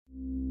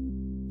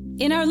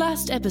In our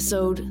last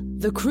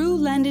episode, the crew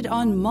landed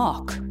on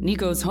Mok,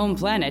 Nico's home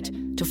planet,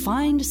 to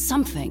find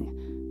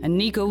something, and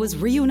Nico was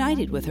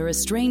reunited with her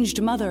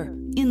estranged mother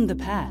in the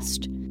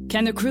past.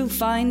 Can the crew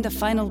find the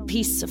final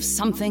piece of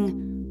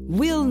something?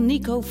 Will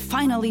Nico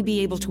finally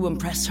be able to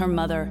impress her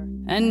mother?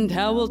 And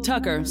how will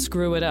Tucker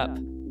screw it up?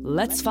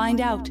 Let's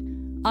find out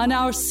on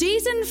our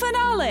season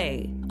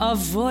finale of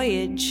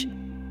Voyage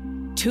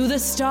to the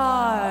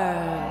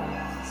Stars.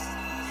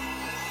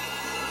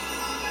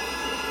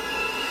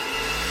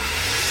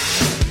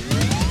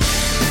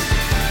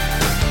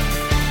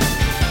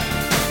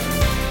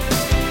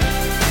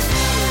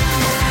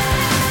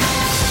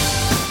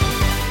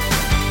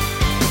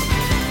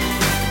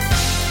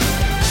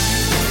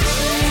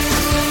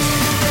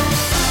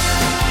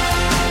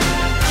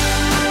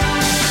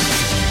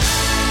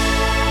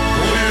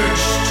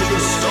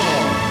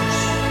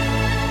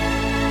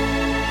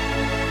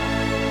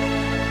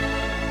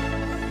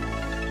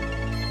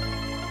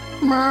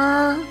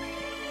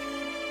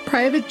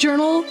 Private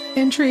journal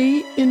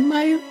entry in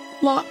my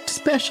locked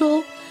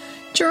special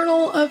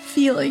journal of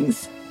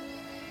feelings.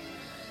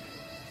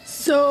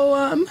 So,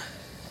 I'm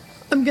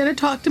gonna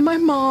talk to my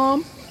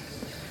mom.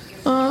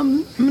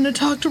 I'm gonna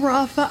talk to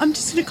Rafa. I'm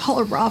just gonna call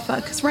her Rafa,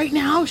 because right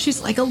now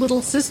she's like a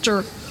little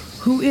sister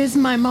who is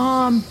my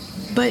mom.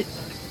 But,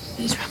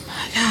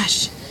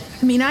 gosh,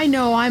 I mean, I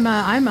know I'm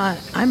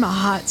a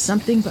hot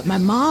something, but my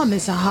mom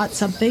is a hot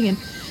something,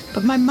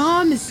 but my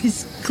mom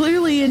is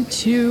clearly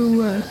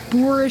into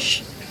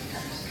boorish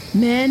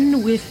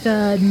men with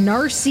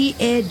narcy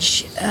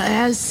edge,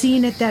 as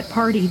seen at that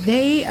party.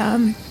 They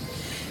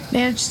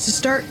managed to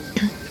start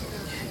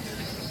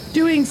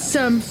doing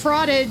some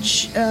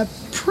fraudage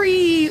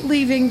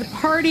pre-leaving the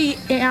party,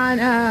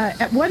 and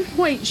at one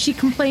point she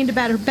complained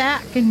about her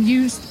back and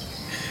used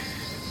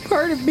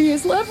part of me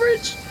as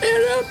leverage.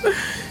 And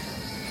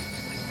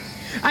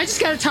I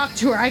just gotta talk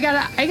to her. I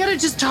gotta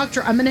just talk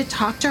to her. I'm gonna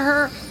talk to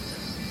her.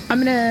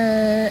 I'm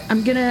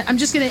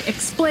just gonna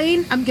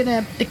explain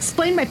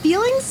my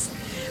feelings,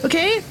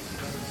 okay?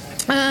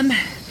 I'm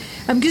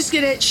just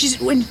gonna,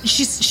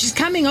 she's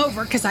coming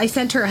over, because I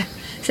sent her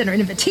an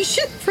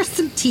invitation for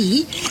some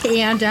tea,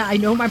 and I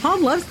know my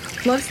mom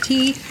loves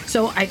tea,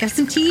 so I got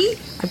some tea,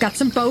 I've got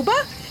some boba,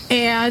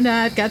 and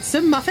I've got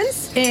some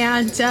muffins,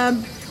 and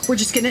I'm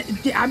just gonna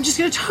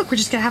talk, we're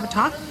just gonna have a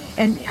talk,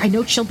 and I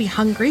know she'll be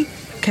hungry.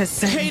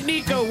 Hey,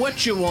 Nico,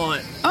 what you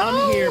want?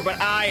 I'm here,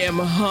 but I am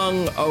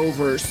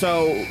hungover.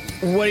 So,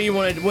 what do you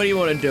want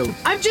to do?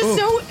 I'm just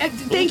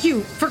thank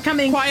you for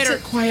coming. Quieter.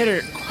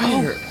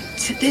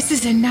 This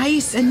is a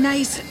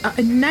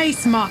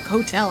nice mock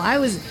hotel. I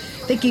was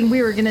thinking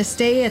we were gonna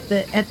stay at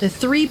the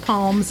Three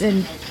Palms,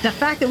 and the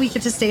fact that we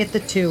get to stay at the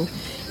Two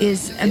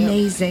is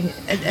amazing.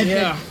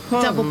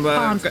 Double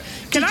palms.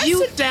 Can I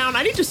sit down?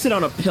 I need to sit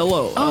on a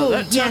pillow.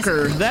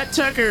 Tucker. That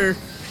Tucker.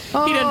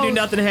 He doesn't do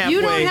nothing halfway.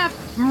 You don't have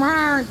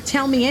to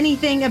tell me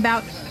anything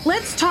about...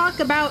 Let's talk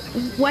about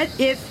what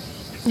if...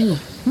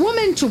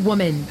 woman to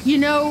woman, you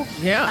know?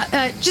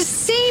 Yeah.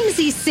 Just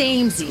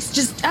samesies.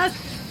 Just us,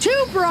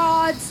 two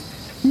broads,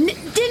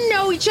 didn't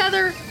know each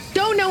other,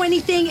 don't know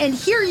anything, and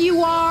here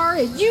you are,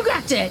 and you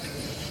got to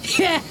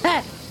get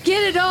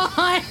it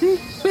on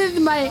with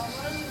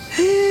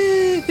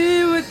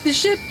the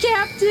ship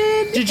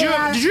captain. Did you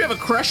have a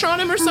crush on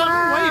him or something?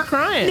 Why are you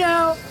crying?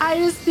 No,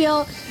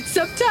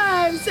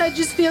 sometimes I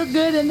just feel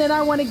good, and then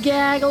I want to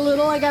gag a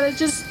little. I gotta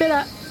just spit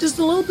up, just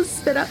a little bit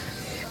spit up.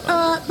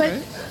 But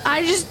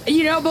I just,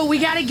 but we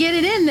gotta get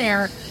it in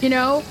there,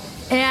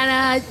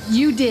 And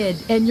you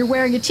did, and you're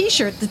wearing a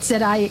T-shirt that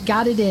said I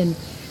got it in.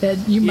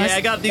 You must. Yeah,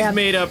 I got these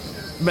made up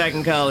back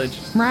in college.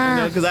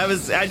 Because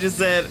I just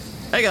said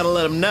I gotta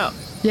let them know.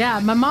 Yeah,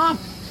 my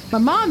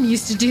mom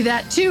used to do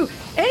that too.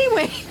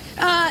 Anyway,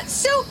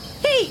 so.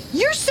 Hey,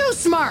 you're so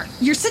smart.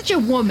 You're such a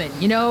woman,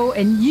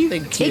 and you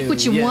take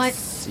what you want.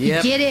 You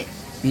get it.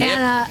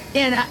 Yep.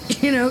 And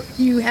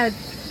you had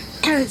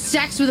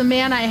sex with a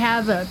man I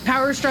have a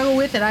power struggle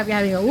with, and I'm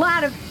having a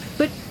lot of.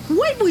 But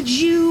what would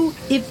you,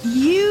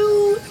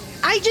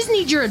 I just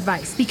need your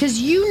advice, because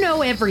you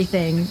know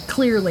everything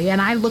clearly, and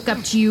I look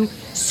up to you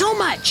so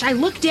much. I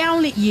look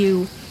down at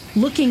you,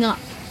 looking up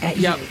at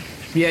you.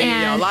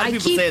 Yeah. A lot of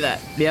people say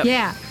that. Yep.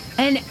 Yeah.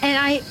 And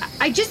I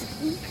just.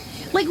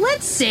 Like,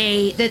 let's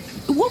say that,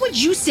 what would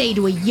you say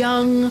to a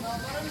young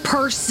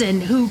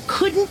person who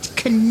couldn't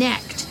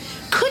connect?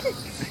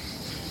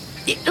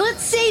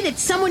 Let's say that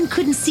someone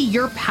couldn't see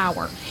your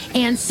power,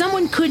 and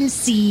someone couldn't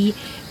see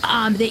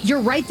that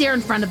you're right there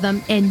in front of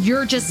them, and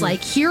you're just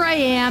like, here I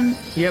am,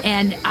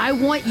 and I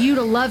want you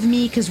to love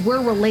me because we're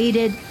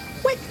related.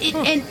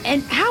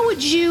 And how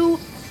would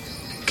you,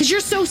 because you're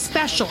so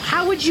special,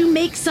 how would you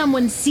make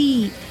someone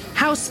see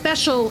how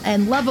special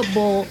and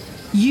lovable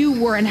you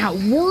were and how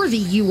worthy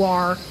you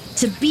are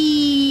to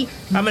be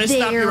I'm going to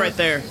stop you right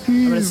there.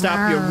 I'm going to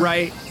stop you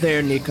right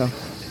there, Nico.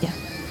 Yeah.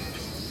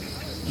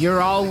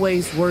 You're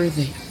always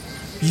worthy.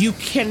 You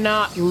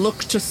cannot look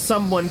to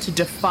someone to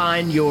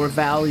define your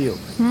value.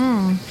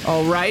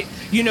 All right?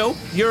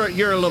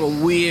 You're a little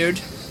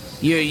weird.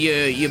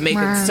 You're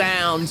making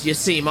sounds. You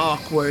seem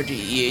awkward.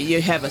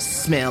 You have a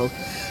smell.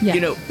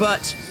 Yeah.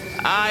 But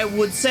I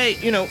would say,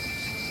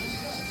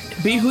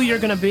 be who you're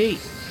gonna be.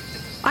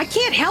 I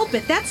can't help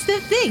it. That's the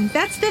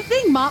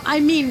thing, Mom. I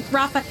mean,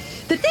 Rafa.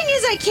 The thing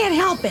is, I can't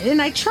help it, and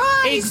I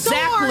try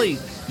Exactly.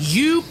 so hard.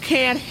 You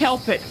can't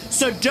help it,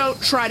 so don't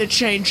try to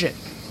change it.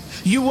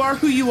 You are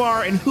who you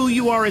are, and who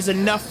you are is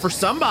enough for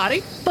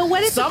somebody. But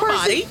what if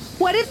somebody?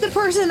 the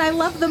person I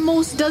love the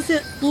most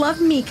doesn't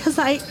love me because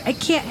I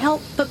can't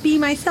help but be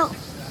myself?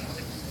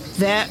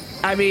 That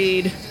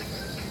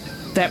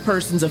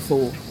person's a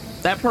fool.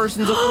 That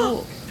person's a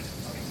fool.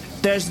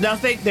 There's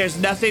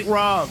nothing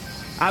wrong.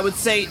 I would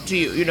say to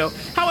you,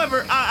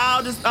 However,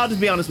 I'll just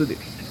be honest with you.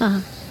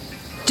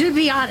 To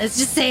be honest,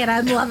 just say it.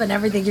 I'm loving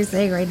everything you're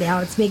saying right now.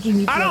 It's making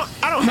me feel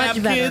I don't much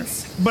have better.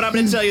 kids, but I'm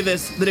going to tell you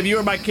this, that if you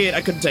were my kid,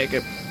 I couldn't take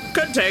it.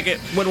 Couldn't take it.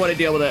 Wouldn't want to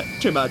deal with it.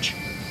 Too much.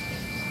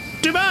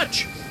 Too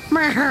much.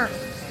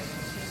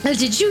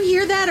 Did you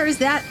hear that, or is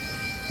that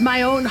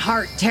my own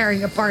heart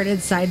tearing apart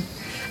inside?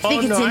 I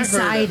think it's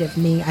inside of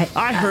me.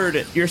 I heard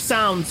it. Your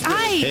sounds.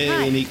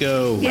 Hey,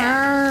 Nico.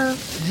 Yeah.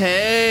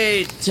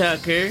 Hey,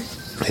 Tucker.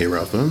 Hey,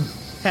 Rafa.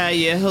 How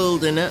you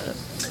holding up?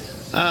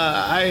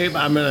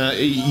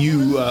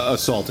 You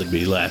assaulted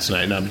me last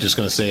night, and I'm just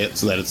gonna say it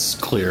so that it's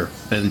clear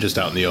and just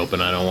out in the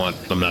open.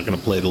 I'm not gonna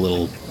play the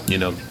little,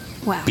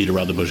 Wow. beat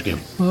around the bush game.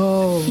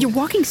 Oh. You're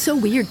walking so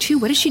weird, too.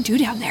 What does she do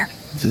down there?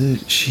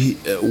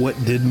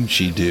 What didn't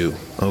she do?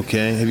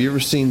 Okay, have you ever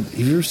seen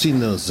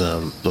those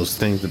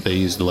things that they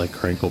use to like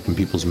crank open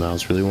people's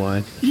mouths really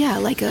wide? Yeah,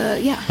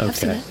 I've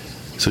seen Okay. it.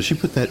 So she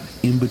put that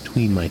in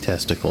between my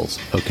testicles,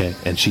 okay?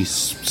 And she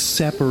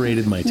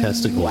separated my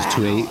testicles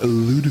to a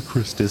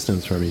ludicrous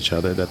distance from each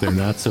other that they're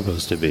not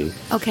supposed to be.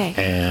 Okay.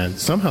 And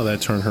somehow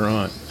that turned her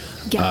on.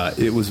 Yeah.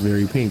 It was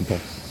very painful.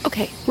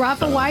 Okay.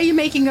 Rafa, why are you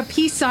making a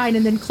peace sign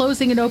and then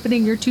closing and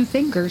opening your two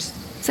fingers?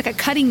 It's like a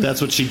cutting.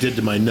 That's what she did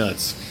to my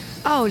nuts.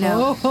 Oh,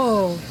 no.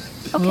 Oh.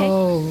 Okay.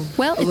 Oh.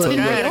 Well, it's Look, been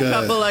I real. had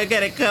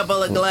a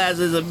couple of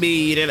glasses of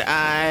mead, and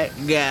I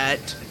got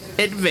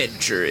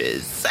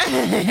adventurous.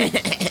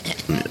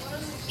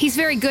 He's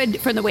very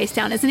good from the waist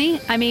down, isn't he?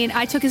 I mean,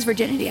 I took his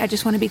virginity. I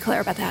just want to be clear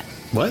about that.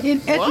 What?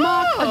 At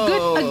Mock, a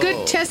Whoa.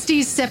 good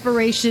testes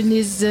separation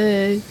is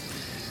a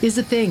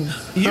thing.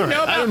 All right,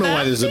 I don't know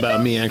why this is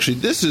about me.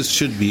 Actually,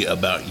 should be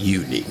about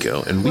you,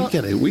 Nico. And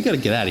we gotta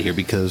get out of here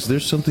because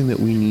there's something that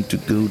we need to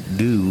go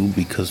do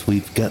because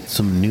we've got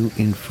some new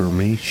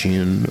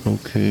information.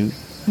 Okay.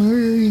 Why are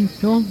you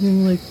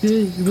talking like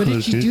this? What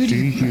did you do to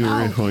easier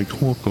your if I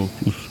talk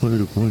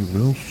outside of my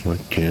mouth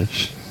like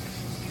this.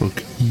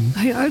 Okay.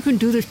 Hey, I can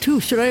do this too.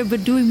 Should I have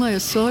been doing my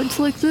asides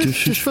like this?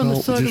 Just from the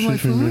side of my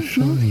phone?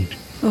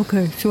 No?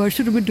 Okay, so I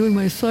should have been doing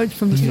my asides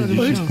from the side of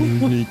my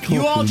phone.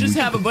 You all just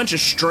have a bunch of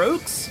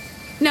strokes?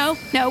 No,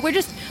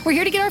 we're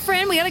here to get our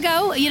friend. We gotta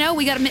go.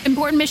 We got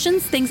important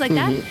missions, things like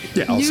that.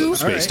 Yeah, also New-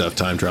 space stuff,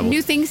 time travel.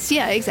 New things,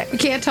 yeah, exactly.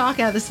 Can't talk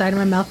out of the side of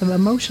my mouth. I'm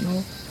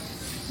emotional.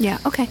 Yeah,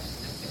 okay.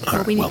 All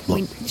right, we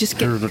just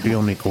get. Here's the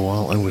deal, Nico.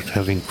 While I was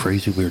having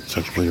crazy, weird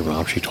sexually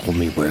aroused, she told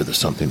me where the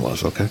something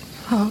was, okay?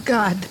 Oh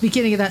God, the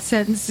beginning of that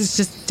sentence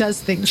just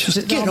does things.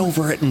 Just get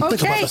over it and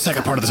think about the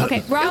second part of the Okay,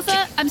 sentence.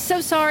 Rafa, I'm so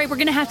sorry. We're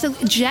gonna have to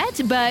jet,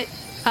 but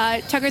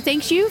Tucker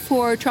thanks you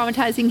for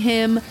traumatizing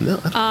him No,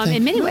 I don't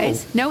in many no.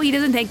 ways. No, he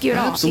doesn't thank you at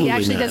all. Absolutely He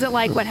actually not. doesn't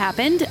like what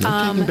happened.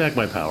 I'm taking back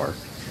my power.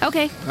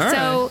 Okay, All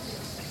so,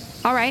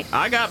 all right,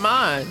 I got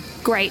mine.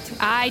 great.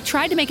 I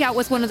tried to make out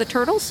with one of the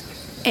turtles,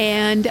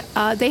 and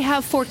they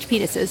have forked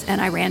penises,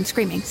 and I ran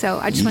screaming. So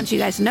I just want you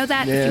guys to know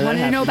that. If you wanted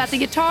to know about the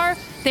guitar,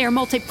 they are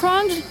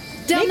multi-pronged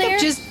down there.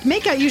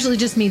 Makeout usually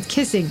just means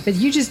kissing, but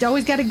you just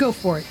always got to go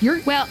for it. Your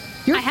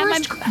I have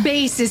first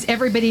base is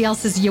everybody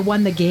else's. You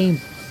won the game.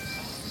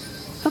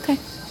 Okay.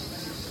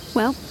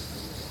 Well,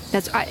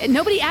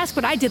 nobody asked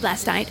what I did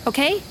last night,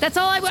 okay? That's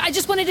all I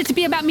just wanted it to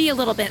be about me a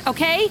little bit,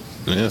 okay?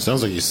 Yeah,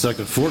 sounds like you suck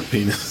at fork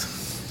penis.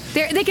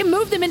 They can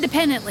move them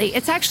independently.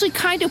 It's actually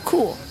kind of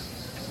cool.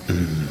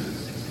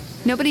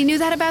 Nobody knew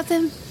that about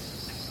them?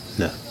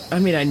 No. I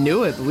mean, I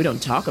knew it, but we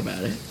don't talk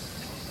about it.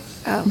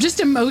 I'm just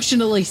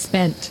emotionally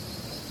spent.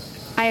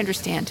 I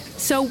understand.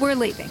 So we're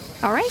leaving,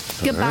 all right?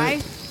 Goodbye.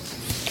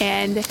 right.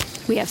 And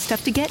we have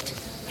stuff to get,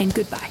 and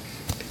goodbye.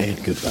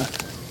 And goodbye.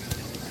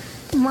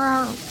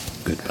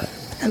 Goodbye.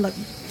 I love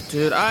you.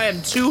 Dude, I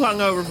am too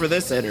hungover for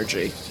this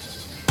energy.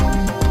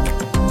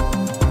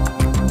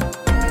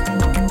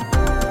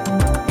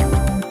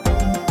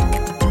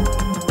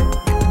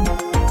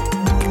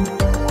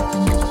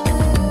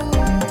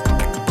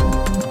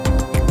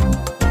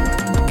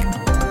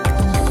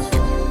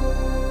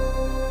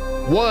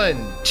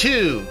 One,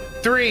 two,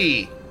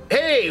 three.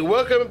 Hey,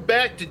 welcome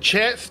back to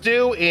Chat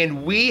Stew,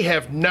 and we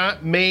have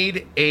not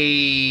made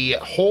a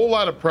whole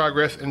lot of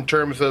progress in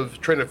terms of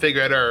trying to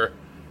figure out our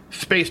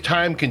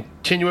space-time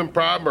continuum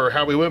problem or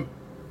how we went.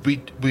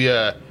 We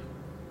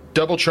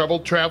double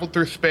traveled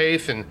through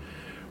space, and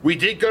we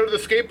did go to the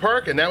skate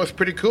park, and that was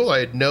pretty cool. I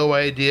had no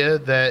idea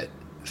that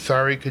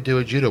Sari could do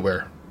a judo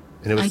wear,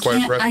 and it was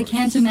quite impressive. I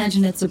can't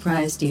imagine it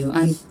surprised you.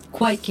 I'm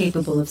quite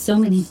capable of so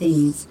many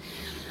things.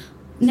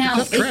 Now,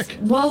 Tough trick.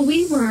 while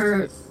we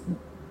were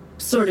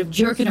sort of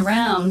jerking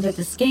around at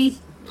the skate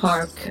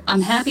park,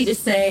 I'm happy to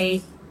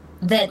say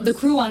that the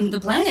crew on the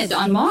planet,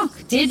 on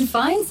Mach, did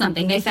find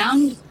something. They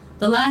found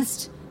the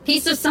last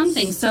piece of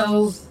something,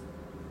 so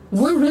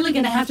we're really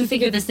going to have to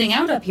figure this thing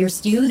out up here,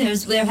 Stu.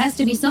 There has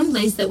to be some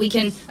place that we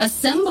can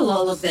assemble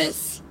all of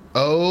this.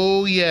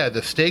 Oh, yeah,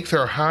 the stakes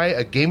are high.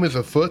 A game is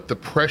afoot. The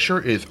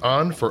pressure is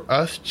on for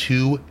us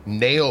to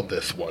nail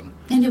this one.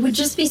 And it would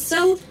just be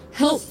so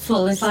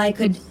helpful if I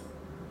could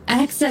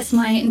access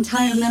my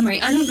entire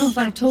memory. I don't know if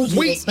I've told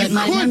you this, but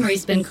my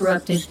memory's been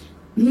corrupted.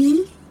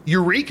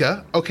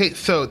 Eureka. Okay,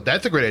 so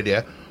that's a great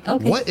idea.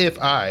 Okay. What if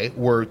I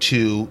were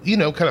to,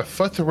 kind of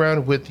futz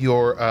around with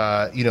your,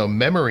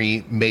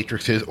 memory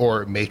matrices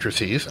or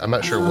matrices? I'm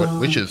not sure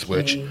which is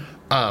which.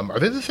 Are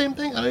they the same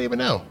thing? I don't even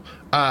know.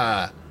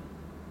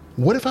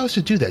 What if I was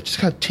to do that? Just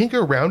kind of tinker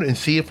around and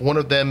see if one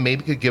of them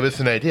maybe could give us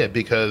an idea,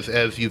 because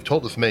as you've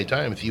told us many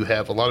times, you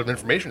have a lot of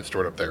information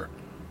stored up there.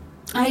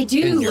 I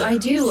do. I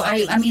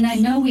mean, I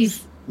know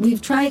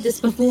we've tried this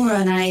before,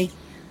 and I'm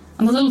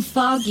a little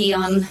foggy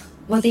on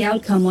what the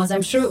outcome was.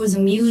 I'm sure it was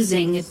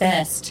amusing at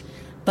best,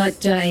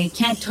 but I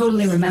can't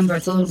totally remember.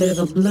 It's a little bit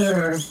of a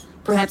blur,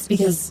 perhaps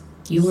because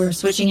you were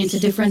switching into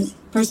different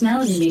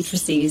personality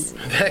matrices.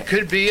 That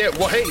could be it.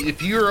 Well, hey,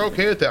 if you're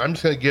okay with that, I'm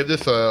just going to give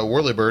this a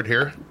whirly bird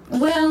here.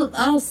 Well,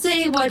 I'll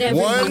say what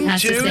everyone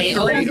has to say.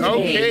 1, 2, 3.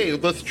 Okay,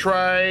 let's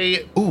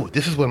try. Ooh,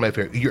 this is one of my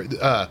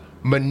favorite.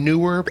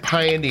 Manure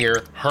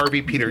pioneer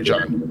Harvey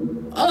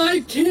Peterjohn.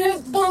 I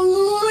can't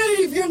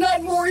believe you're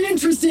not more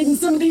interested in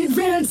some of the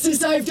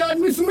advances I've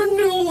done with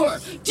manure.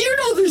 Do you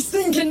know this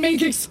thing can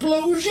make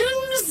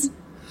explosions?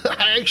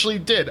 I actually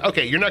did.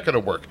 Okay, you're not going to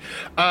work.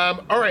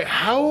 All right,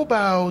 how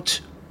about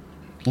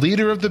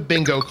leader of the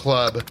bingo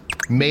club,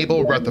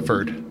 Mabel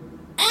Rutherford?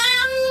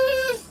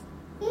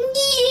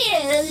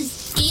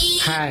 Yes.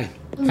 Hi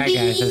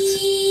guys.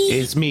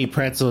 It's me,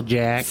 Pretzel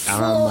Jack.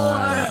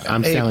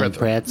 I'm selling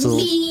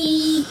pretzels.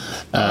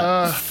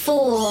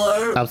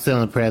 I'm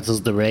selling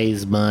pretzels to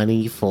raise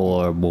money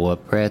for more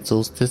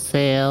pretzels to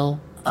sell.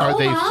 Are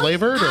they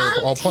flavored or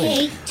all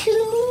plain? Take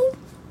 2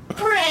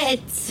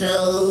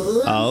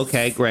 pretzels. Oh,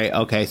 okay, great.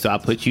 Okay, so I'll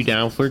put you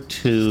down for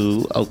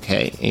 2.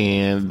 Okay,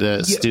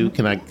 and Stu,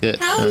 can I get?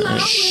 How long will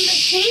it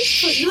take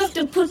for you have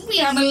to put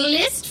me on a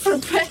list for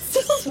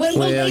pretzels? When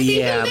will they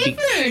be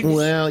delivered?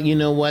 Well, you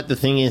know what? The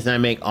thing is, I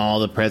make all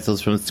the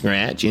pretzels from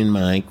scratch in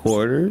my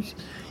quarters.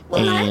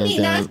 Well, I may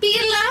not be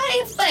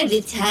alive by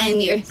the time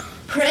your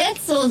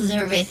pretzels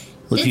are ready.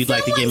 Well, if you'd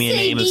like to give me a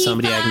name of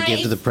somebody I can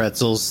give to the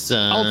pretzels.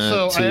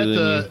 Also, I have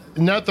to,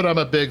 not that I'm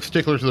a big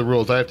stickler to the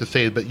rules, I have to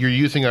say, but you're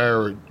using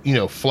our,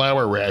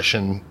 flour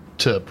ration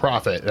to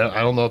profit.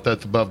 I don't know if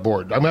that's above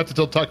board. I'm going to have to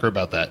tell Tucker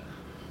about that.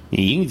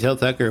 You can tell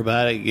Tucker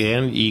about it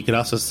again. You could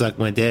also suck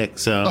my dick,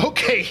 so...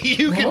 Okay,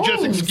 you can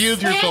just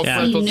excuse yourself,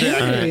 Pretzel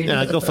Jack. All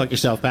right, go fuck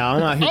yourself, pal. I'm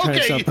not here trying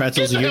to sell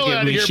pretzels and you're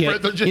giving me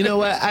shit. You know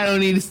what? I don't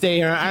need to stay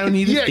here. I don't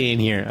need to stay in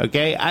here,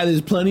 okay?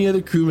 There's plenty of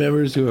other crew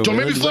members who are... Don't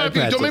make me slap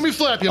you. Don't make me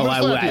slap you.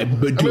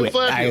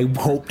 I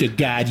hope to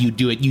God you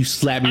do it. You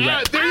slap me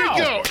right... There you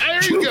go.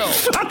 There you go.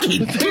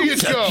 There you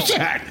go.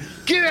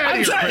 Get out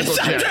of here, Pretzel Jack. I'm trying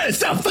to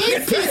stop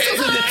fucking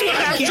pretzels.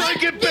 I'm trying to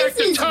get back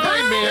to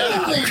time,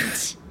 man.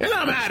 And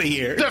I'm out of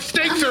here. The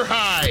stakes are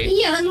high.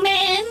 Young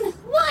man,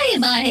 why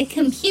am I a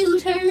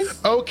computer?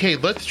 Okay,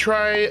 let's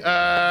try,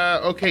 Fun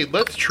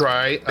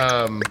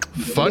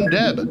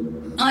Deb. Oh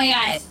my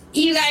god,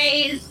 you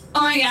guys.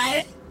 Oh my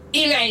god,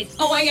 you guys.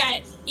 Oh my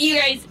god, you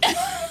guys.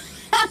 Oh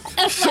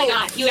my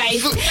god, you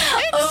guys.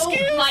 Oh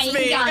my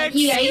god,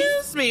 you guys.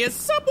 Excuse me, is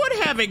someone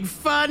having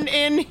fun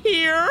in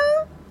here?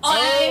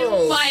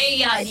 Oh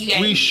my god, you guys.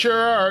 We sure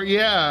are,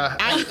 yeah.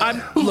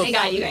 Oh my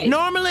god, you guys.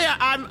 Normally,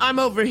 I'm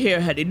over here,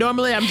 honey.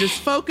 Normally, I'm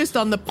just focused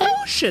on the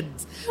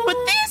potions. But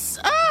this,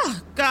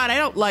 God, I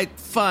don't like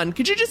fun.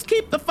 Could you just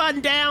keep the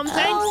fun down?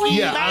 Thanks.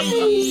 Yeah,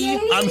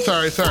 I'm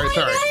sorry.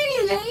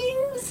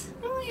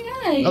 Oh my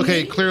god.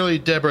 Okay, clearly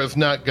Deborah's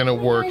not gonna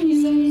work.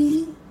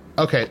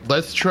 Okay,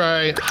 let's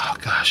try. Oh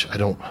gosh, I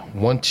don't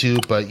want to,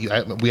 but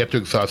we have to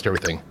exhaust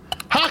everything.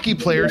 Hockey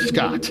player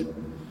Scott.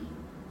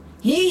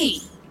 Hey,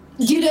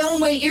 get out of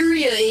my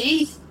area,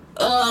 eh?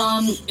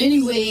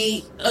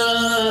 Anyway,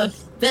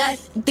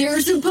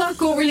 there's a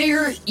puck over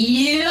there.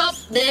 Yep,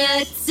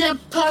 that's a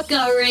puck,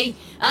 alright.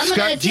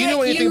 Scott, do you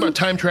know anything about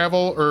time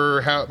travel,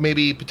 or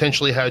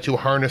potentially how to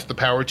harness the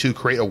power to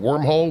create a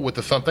wormhole with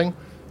the something?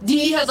 Do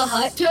you have a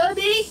hot tub,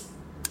 eh?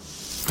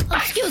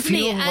 Excuse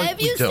me,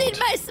 have you seen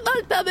my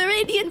small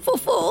Pomeranian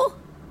Fufu?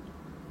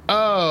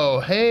 Oh,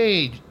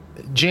 hey,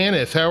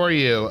 Janice, how are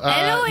you?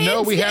 Hello,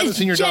 no, we haven't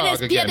seen your Janice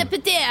dog again.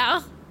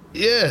 Pierre.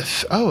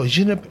 Yes. Oh,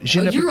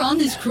 you're on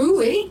this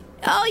crew, eh?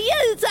 Oh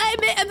yes,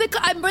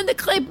 I'm on the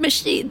crepe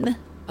machine.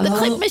 The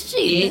crepe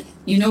machine.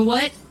 You know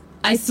what?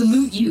 I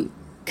salute you,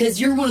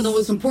 because you're one of the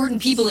most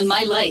important people in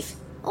my life.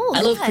 Oh,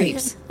 I love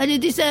crepes. And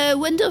it is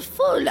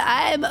wonderful.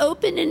 I'm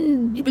open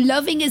and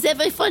loving as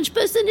every French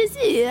person is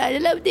here. I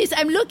love this.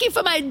 I'm looking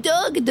for my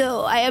dog,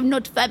 though. I have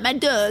not found my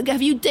dog.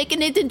 Have you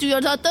taken it into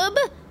your hot tub?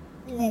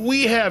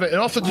 We have it.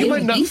 And also, do you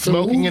mind not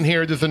smoking in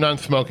here? This is a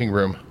non-smoking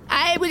room.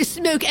 I will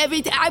smoke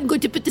everything. I'm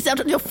going to put this out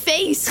on your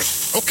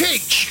face. Okay,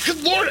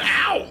 good Lord,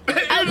 ow!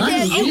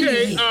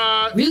 Okay,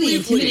 really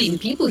intimidating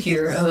people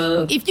here.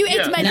 If you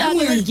ate my I'm daughter,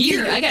 wearing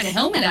gear. I got a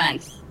helmet on.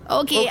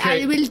 Okay,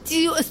 I will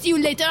see you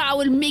later. I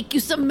will make you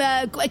some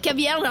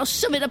caviar and I'll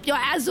shove it up your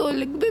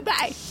asshole.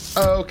 Bye-bye.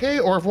 Okay,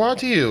 au revoir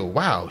to you.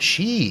 Wow,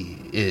 she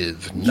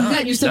is You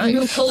got yourself a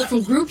real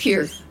colorful group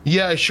here.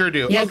 Yeah, I sure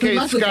do. Yeah, okay, good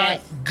luck with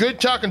Scott, good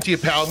talking to you,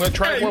 pal. I'm going to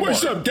try one more.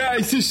 What's up,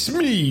 guys? It's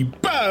me,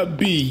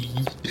 Bobby.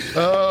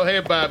 Oh,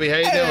 hey, Bobby. How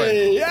you doing?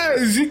 Hey,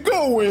 how's it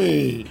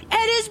going?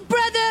 And his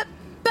brother,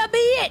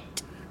 Bobby.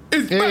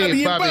 It's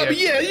Bobby and Bobby.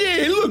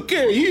 Yeah, look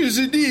here. Here's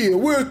the deal.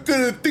 We're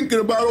thinking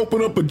about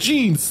opening up a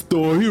jeans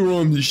store here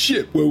on the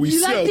ship where we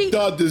sell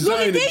our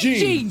designer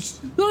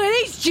jeans. Look at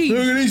these jeans.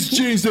 Look at these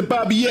jeans that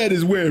Bobbyette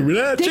is wearing.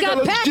 Huh? They Check got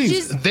out those patches.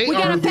 jeans. They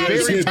are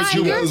very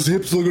Those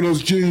hips, look at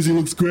those jeans. He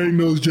looks great in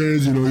those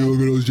jeans. You know, you look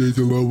at those jeans.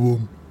 I love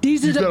them.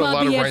 These are the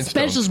Bobbyette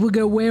specials. We're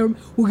going to wear them.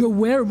 We're going to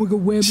wear them. We're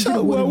going to wear them.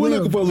 So, well, we're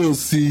looking for a little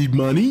seed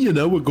money. You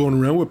know, we're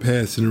going around. We're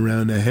passing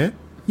around the hat.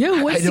 Yeah,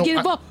 who wants to get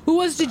involved? Who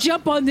wants to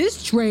jump on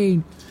this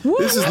train? Woo!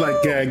 This is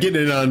like getting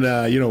it on,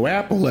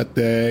 Apple at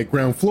the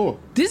ground floor.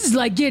 This is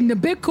like getting a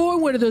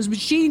Bitcoin, one of those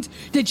machines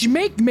that you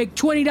make $20,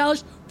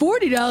 $40.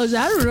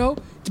 I don't know.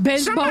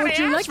 Depends on what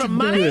you like for to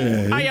money?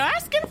 do. Are you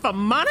asking for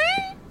money?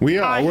 We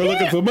are. We're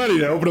looking for money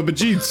to open up a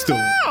jeans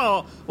store.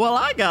 Oh, well,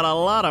 I got a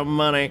lot of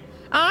money.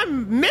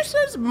 I'm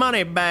Mrs.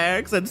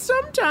 Moneybags, and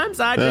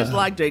sometimes I just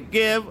like to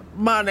give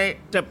money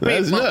to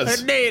people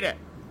who need it.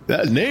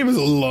 That name is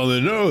a little on the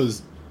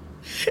nose.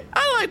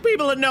 I like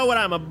people to know what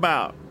I'm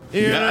about.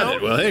 You know?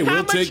 Well, hey,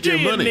 we'll take your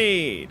money. How much do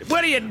you need?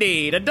 What do you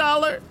need? $1?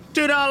 $2?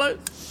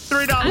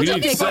 $3? We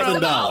need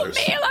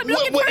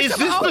 $7. What is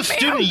this the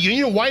student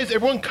union? Why is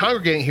everyone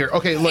congregating here?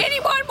 Okay, look.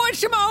 Anyone want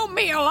some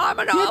oatmeal? I'm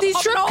an Yeah, the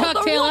shrimp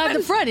cocktail out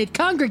the front. It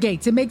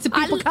congregates. It makes the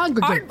people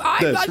congregate.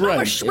 I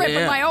love a shrimp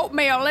in my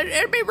oatmeal.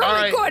 It'd be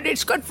really good.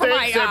 It's good for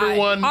Thanks, my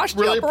everyone.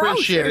 Really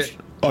appreciate it.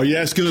 Are you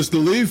asking us to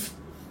leave?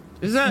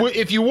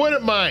 If you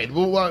wouldn't mind,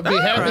 we'll be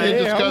happy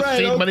to discuss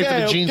seed money for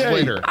the jeans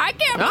later. I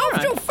can't move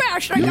too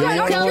fast. I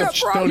got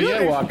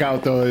Tony walk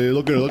out though.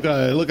 Look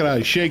at how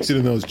he shakes it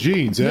in those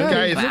jeans.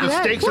 Guys,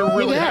 the stakes are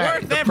really high.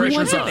 The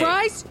pressure's on.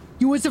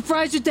 You want some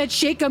fries with that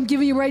shake I'm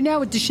giving you right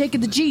now with the shake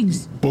of the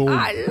jeans? Boom.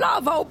 I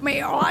love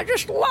oatmeal. I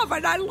just love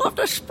it. I love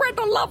to spread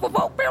the love of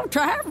oatmeal to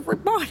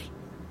everybody.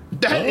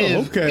 That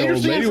is okay.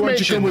 interesting Lady, why don't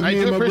you come with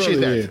me and my brother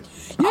here?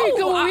 Yeah, you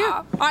go over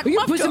here. You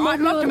can put some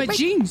oatmeal in my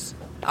jeans.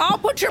 I'll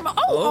put some.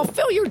 I'll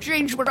fill your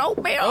jeans with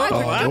oatmeal.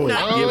 I'm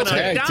not giving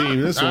tag a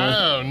team this one.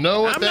 I don't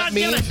know what that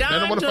means. I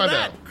don't want to find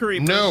out.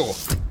 Creeper. No,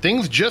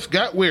 things just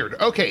got weird.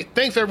 Okay,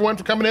 thanks everyone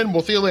for coming in.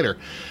 We'll see you later.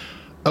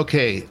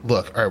 Okay,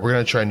 look. All right, we're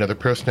gonna try another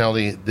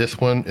personality. This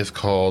one is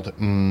called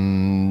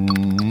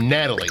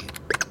Natalie.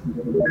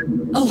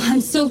 Oh, I'm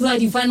so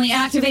glad you finally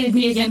activated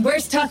me again.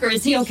 Where's Tucker?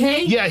 Is he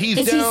okay? Yeah, he's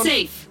down. Is he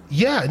safe?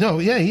 Yeah, no,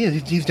 yeah,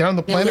 he's down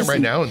the planet right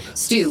now.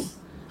 Stu,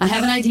 I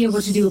have an idea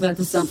what to do about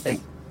the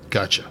something.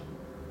 Gotcha.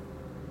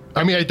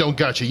 I mean, I don't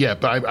gotcha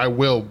yet, but I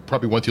will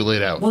probably once you lay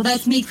it out. Well,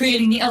 that's me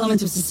creating the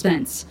element of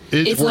suspense.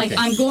 It's like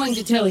I'm going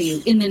to tell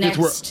you in the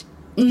next,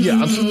 for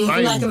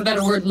lack of a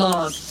better word,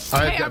 log.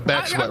 I've got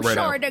back sweat right now. I'm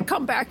sorry to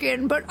come back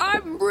in, but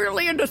I'm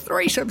really into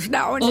threesomes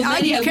now. And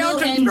Lady, I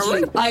will end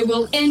you. I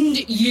will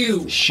end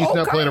you. She's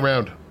not playing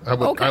around. I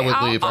would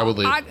leave. I would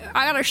leave. I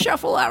got to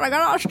shuffle out. I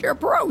got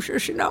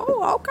osteoporosis, you know.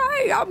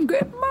 Okay, I'm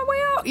getting my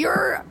way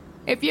out.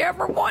 If you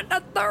ever want a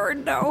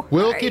third, though.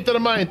 We'll keep that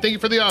in mind. Thank you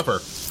for the offer.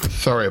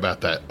 Sorry about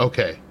that.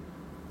 Okay.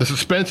 The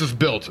suspense is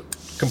built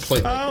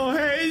completely. Oh,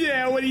 hey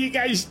there. What are you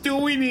guys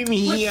doing in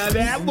here?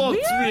 That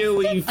looks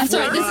really fun. I'm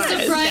sorry, this is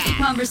a private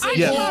conversation.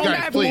 Yes,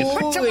 guys, please.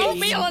 Put some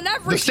oatmeal in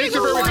every The stakes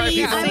are very high,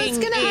 people. I was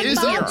going to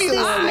unbox this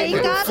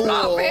makeup.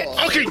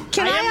 Okay.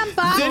 Can I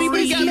unbox Does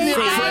anybody this got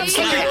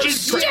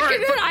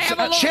makeup? I have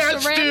a little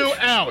Chance syringe. Stew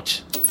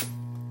out.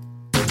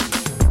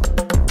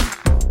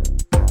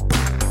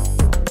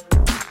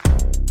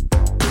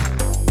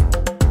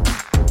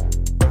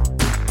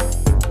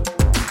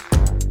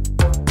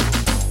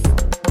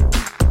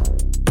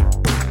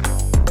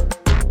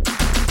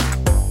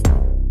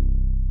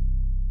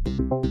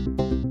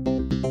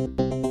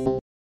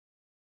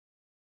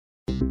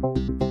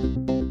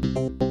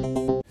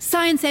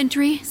 Science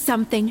entry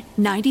something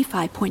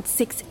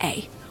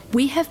 95.6A.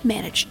 We have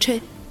managed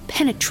to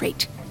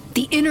penetrate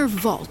the inner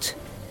vault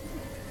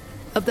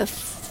of the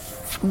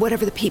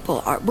whatever the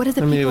people are. What are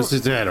the people? It was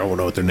just, I don't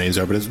know what their names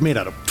are, but it's made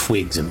out of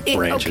twigs and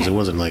branches. It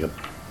wasn't like a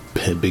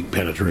big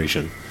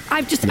penetration.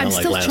 I'm still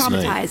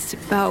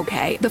traumatized. Night.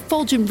 Okay. The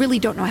Fulgen really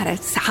don't know how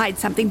to hide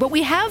something, but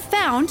we have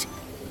found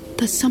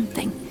the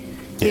something.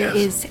 There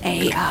is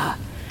a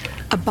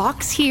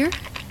box here.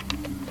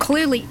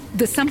 Clearly,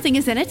 the something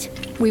is in it.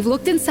 We've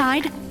looked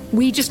inside.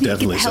 We just need to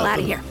get the hell out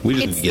of here. We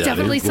just need to get out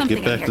of here. We'll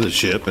get back to the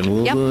ship,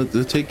 and we'll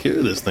take care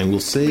of this thing. We'll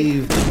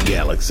save the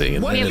galaxy.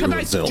 And what are you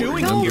guys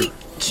doing here?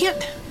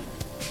 Can't.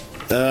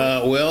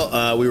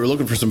 We were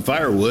looking for some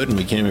firewood, and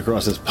we came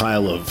across this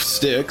pile of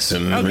sticks,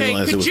 and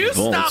realized it was could the you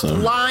vault. stop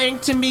lying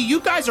to me? You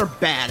guys are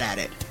bad at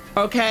it,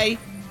 okay?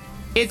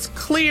 It's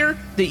clear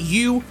that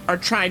you are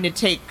trying to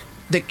take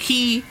the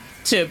key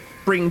to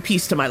bring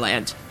peace to my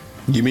land.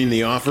 You mean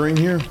the offering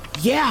here?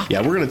 Yeah.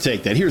 Yeah, we're going to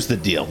take that. Here's the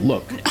deal.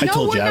 Look, I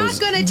told you I was...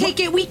 No, we're not going to take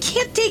it. We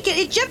can't take it.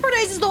 It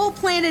jeopardizes the whole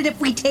planet if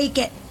we take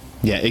it.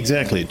 Yeah,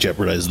 exactly. It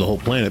jeopardizes the whole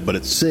planet, but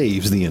it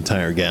saves the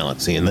entire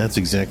galaxy, and that's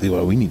exactly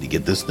why we need to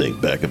get this thing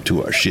back up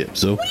to our ship.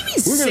 So, what do you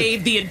mean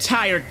save the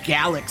entire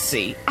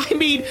galaxy? I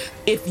mean,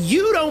 if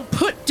you don't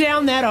put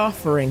down that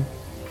offering,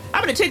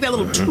 I'm going to take that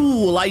little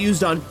tool I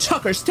used on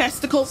Tucker's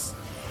testicles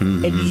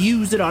and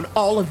use it on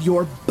all of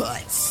your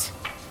butts.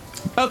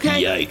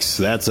 Okay? Yikes!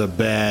 That's a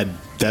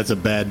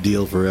bad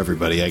deal for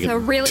everybody. I can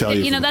tell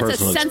you, that's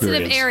a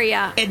sensitive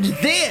area. And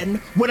then,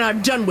 when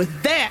I'm done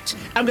with that,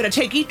 I'm going to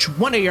take each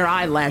one of your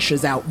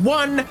eyelashes out,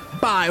 one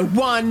by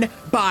one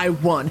by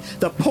one.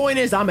 The point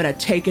is, I'm going to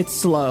take it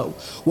slow.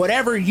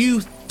 Whatever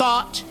you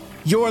thought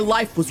your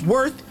life was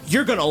worth,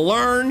 you're going to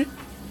learn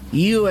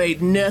you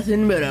ain't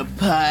nothing but a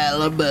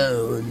pile of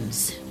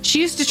bones.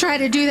 She used to try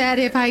to do that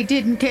if I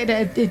didn't get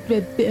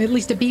at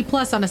least a B+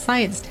 on a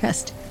science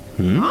test.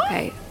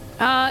 Okay.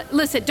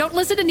 Listen, don't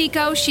listen to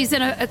Nico. She's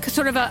in a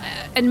sort of an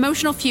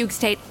emotional fugue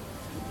state.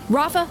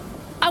 Rafa,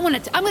 I'm going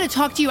to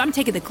talk to you. I'm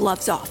taking the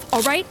gloves off,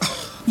 all right?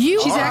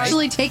 She's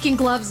actually taking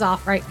gloves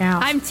off right now.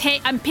 I'm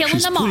peeling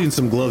She's them off. She's putting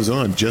some gloves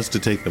on just to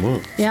take them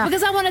off. Yeah.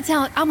 Because I want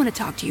to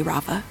talk to you,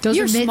 Rafa. Those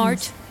You're are mittens.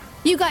 smart.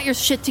 You got your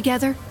shit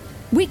together.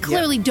 We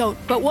clearly don't,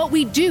 but what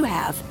we do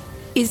have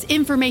is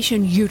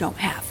information you don't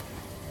have.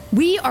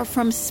 We are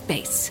from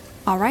space,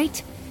 all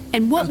right?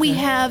 And what we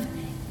have,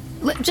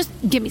 just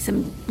give me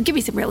some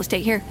real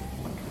estate here.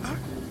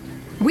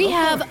 We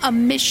have a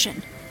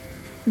mission.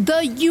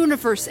 The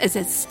universe is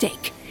at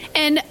stake.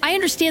 And I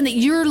understand that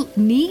your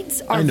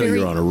needs are I know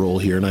you're on a roll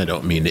here, and I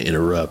don't mean to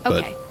interrupt,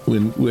 Okay.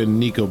 but when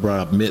Nico brought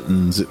up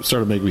mittens, it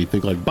started making me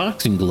think like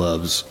boxing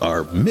gloves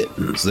are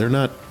mittens. They're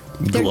not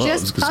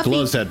gloves, because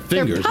gloves had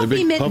fingers. They're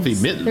big puffy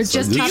mittens.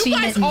 They're just Do puffy you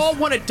guys mittens. all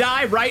want to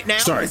die right now?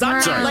 Sorry. Because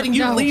I'm not letting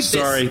you leave this.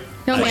 Sorry.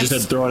 I just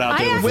had to throw it out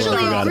there. I before actually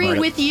forgot agree about it.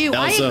 with you.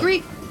 Elsa, I agree.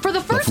 For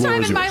the first floor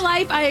time is in my yours.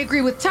 life, I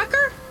agree with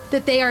Tucker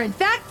that they are in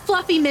fact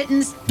fluffy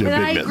mittens. They're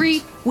and big I agree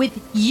mittens.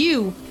 with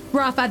you,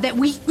 Rafa, that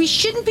we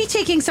shouldn't be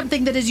taking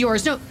something that is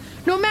yours.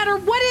 No matter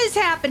what is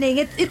happening,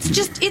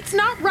 it's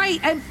not right.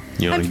 I'm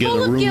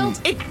full of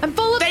guilt. I'm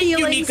full of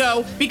feelings. Thank you,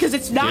 Nico, because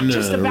it's not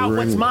just about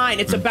what's mine.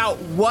 It's about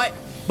what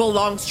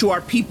belongs to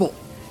our people.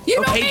 You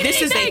don't okay, mean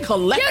this anything. is a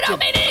collective. You don't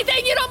mean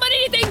anything. You don't mean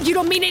anything. You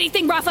don't mean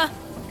anything, Rafa.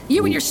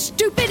 You and your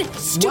stupid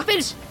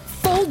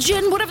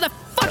Fulgen, whatever the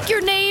fuck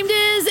your name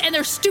is, and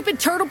their stupid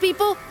turtle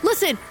people.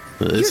 Listen,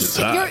 This is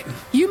hot.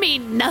 you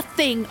mean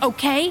nothing,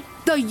 okay?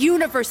 The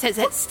universe is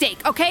at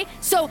stake, okay?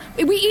 So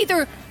we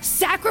either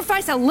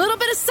sacrifice a little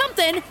bit of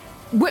something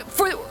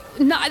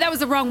no, that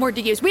was the wrong word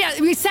to use.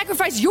 We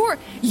sacrifice your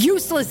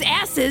useless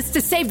asses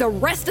to save the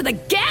rest of the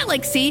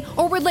galaxy,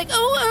 or we're like,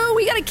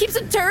 we gotta keep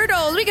some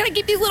turtles. We gotta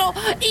keep these little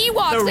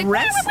Ewoks. The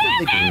rest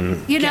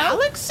of the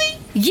galaxy?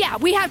 Yeah,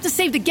 we have to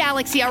save the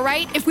galaxy, all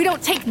right? If we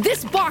don't take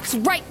this box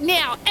right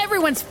now,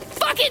 everyone's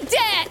fucking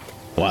dead.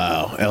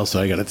 Wow, Elsa,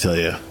 I gotta tell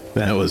you,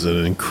 that was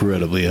an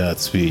incredibly hot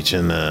speech,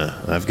 and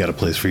I've got a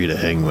place for you to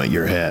hang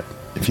your hat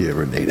if you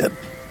ever need it.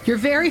 You're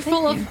very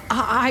full of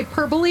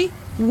hyperbole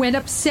when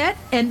upset,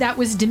 and that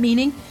was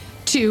demeaning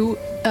to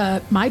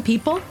my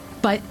people,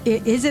 but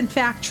it is in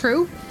fact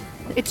true.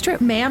 It's true,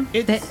 ma'am,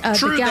 that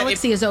True the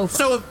galaxy is over.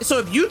 So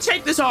if you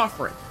take this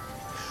offering,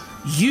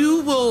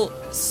 you will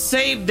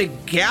save the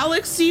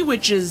galaxy,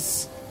 which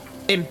is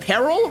in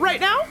peril right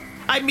now?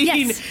 I mean,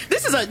 Yes.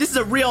 this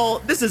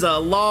is a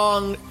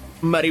long,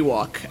 muddy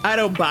walk. I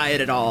don't buy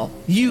it at all.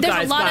 There's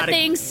guys a lot of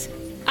things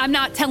I'm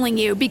not telling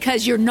you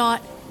because you're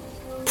not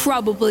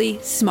probably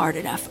smart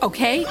enough,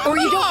 okay? Or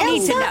you don't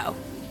need to know.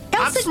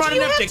 I'm Elsa, smart do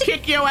you enough have to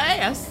kick your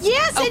ass.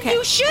 Yes, Okay. and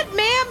you should,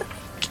 ma'am.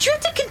 Do you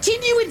have to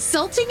continue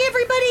insulting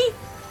everybody?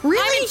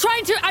 Really?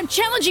 I'm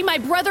challenging my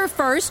brother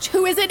first,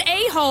 who is an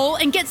a-hole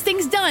and gets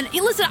things done.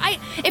 Hey, listen,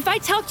 if I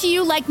talk to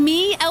you like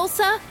me,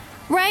 Elsa,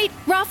 right,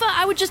 Rafa,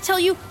 I would just tell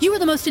you, you are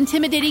the most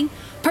intimidating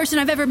person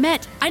I've ever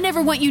met. I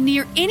never want you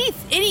near any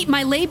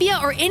my labia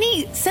or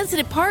any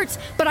sensitive parts,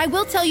 but I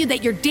will tell you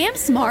that you're damn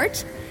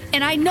smart,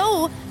 and I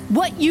know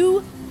what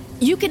you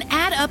can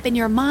add up in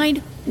your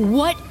mind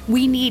what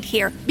we need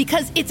here,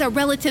 because it's a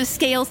relative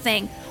scale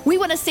thing. We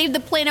want to save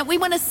the planet. We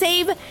want to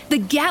save the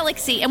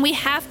galaxy, and we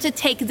have to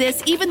take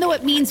this, even though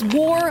it means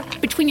war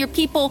between your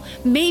people.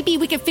 Maybe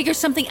we can figure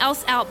something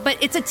else out, but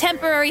it's a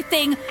temporary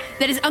thing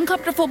that is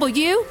uncomfortable for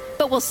you,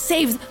 but will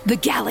save the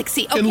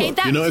galaxy. Okay,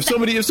 And look, if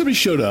somebody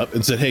showed up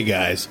and said, "Hey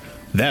guys,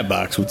 that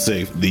box would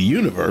save the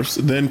universe,"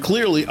 then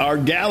clearly our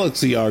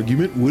galaxy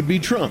argument would be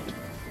trumped.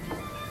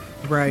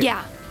 Right.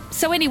 Yeah.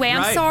 So anyway,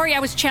 I'm sorry I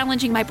was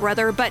challenging my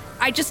brother, but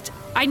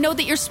I know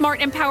that you're smart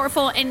and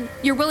powerful, and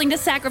you're willing to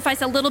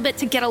sacrifice a little bit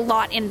to get a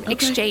lot in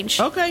exchange.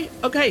 Okay.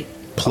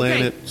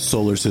 Planet,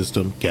 solar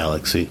system,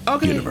 galaxy,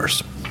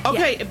 universe.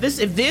 Okay, if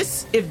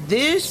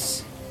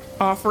this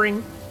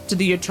offering to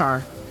the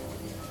Yatar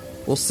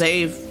will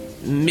save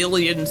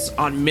millions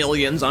on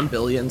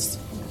billions.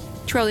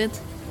 Trillions.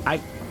 I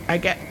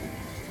get...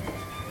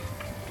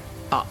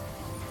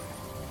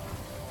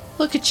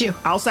 Look at you.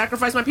 I'll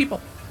sacrifice my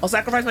people.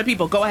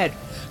 Go ahead.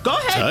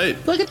 Tight.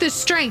 Look at this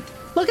strength.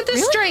 Look at the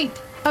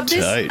strength of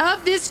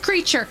this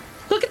creature.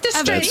 Look at the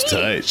strength. That's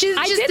tight. She's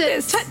I just did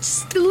this.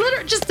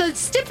 just a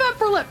stiff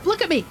upper lip.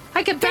 Look at me.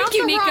 I can bounce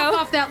you, a rock Nico.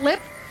 off that lip.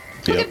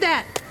 Look at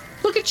that.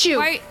 Look at you.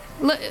 All right,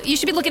 look, you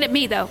should be looking at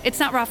me, though. It's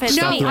not Rafa. It's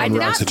No, me. I'm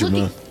rocks not at your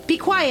looking. mouth. Be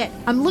quiet.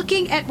 I'm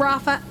looking at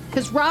Rafa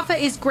because Rafa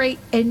is great,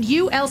 and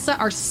you, Elsa,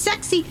 are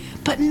sexy.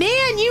 But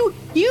man, you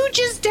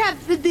just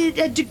have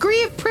a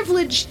degree of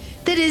privilege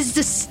that is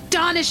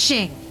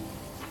astonishing.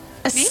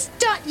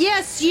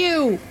 Yes,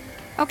 you.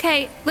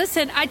 Okay,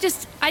 listen,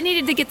 I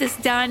needed to get this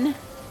done.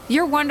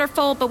 You're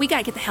wonderful, but we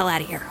gotta get the hell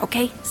out of here,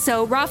 okay?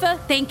 So, Rafa,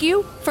 thank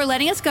you for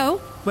letting us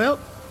go. Well,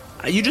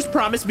 you just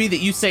promised me that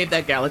you saved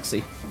that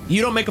galaxy.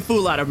 You don't make a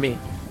fool out of me.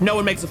 No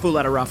one makes a fool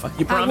out of Rafa.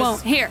 You promise? I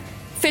won't. Here,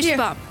 fist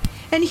bump.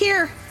 And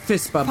here,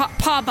 fist bump.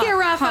 Paw bump. Here,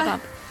 Rafa. Paw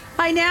bump.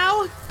 I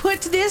now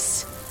put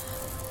this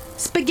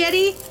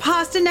spaghetti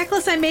pasta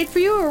necklace I made for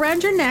you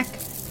around your neck.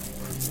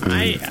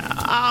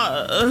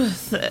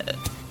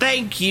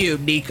 Thank you,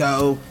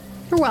 Nico.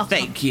 You're welcome.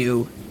 Thank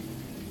you.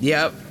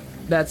 Yep,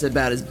 that's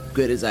about as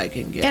good as I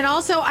can get. And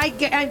also, I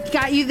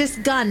got you this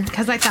gun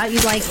because I thought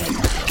you'd like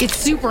it. It's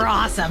super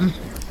awesome.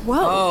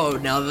 Whoa. Oh,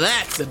 now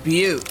that's a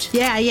beaut.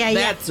 Yeah.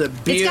 That's a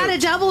beaut. It's got a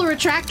double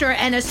retractor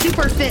and a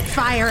super fit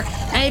fire.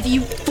 And if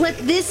you flip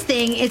this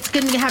thing, it's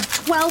going to have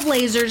 12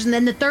 lasers, and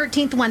then the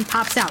 13th one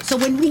pops out. So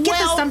when we get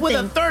to something... with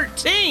a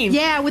 13?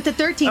 Yeah, with the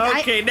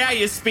 13th. Okay, now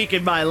you're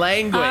speaking my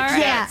language. All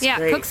right. Yeah,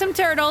 great. Cook some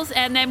turtles,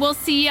 and then we'll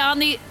see you on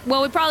the...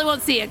 Well, we probably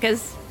won't see it,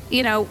 because,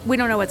 we don't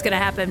know what's going to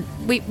happen.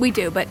 We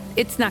do, but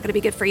it's not going to be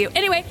good for you.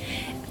 Anyway,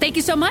 thank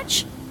you so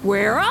much.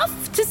 We're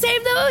off to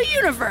save the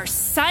universe.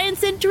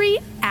 Science entry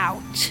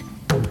out.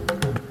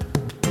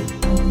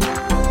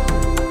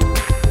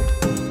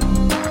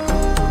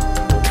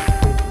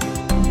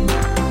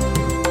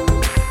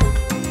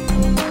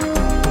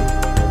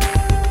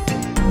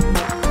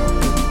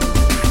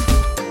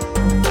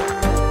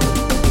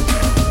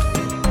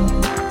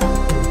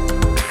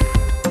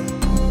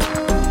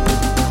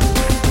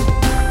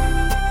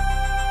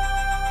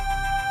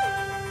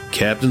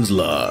 Captain's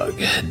log.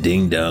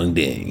 Ding dong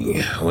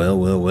ding.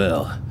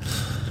 Well.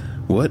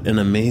 What an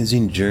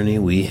amazing journey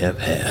we have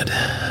had.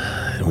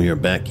 We are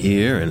back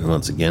here, and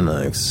once again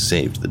I've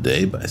saved the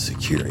day by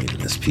securing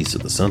this piece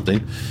of the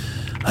something.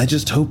 I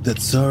just hope that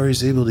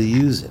Sari's able to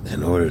use it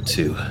in order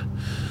to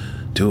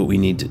do what we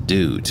need to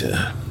do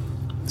to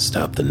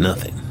stop the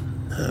nothing.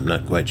 I'm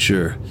not quite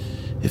sure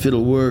if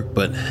it'll work,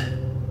 but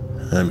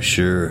I'm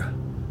sure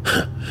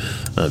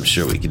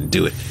we can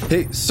do it.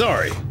 Hey,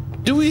 Sari,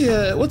 do we,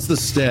 what's the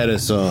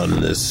status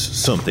on this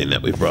something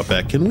that we brought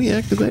back? Can we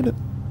activate it?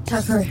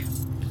 Tucker,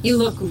 you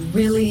look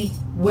really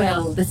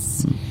well.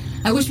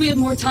 I wish we had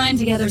more time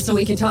together so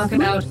we could talk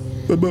about...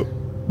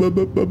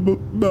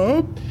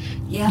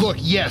 Yeah. Look,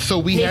 so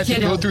we had to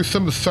go through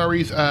some of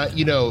Sari's,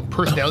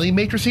 personality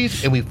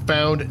matrices, and we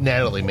found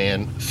Natalie,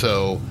 man.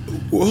 So,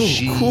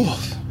 cool.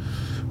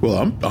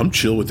 Well, I'm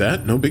chill with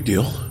that. No big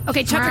deal.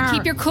 Okay, Tucker,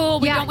 keep your cool.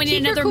 We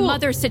need another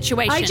mother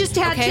situation. I just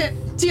had to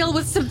deal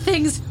with some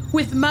things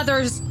with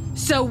mothers,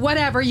 so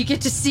whatever. You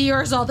get to see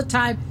yours all the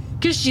time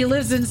because she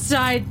lives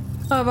inside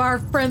of our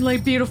friendly,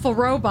 beautiful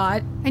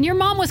robot. And your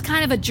mom was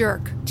kind of a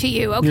jerk to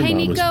you, okay,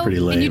 Nico? Was pretty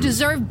lame, and you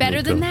deserve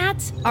better than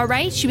that, all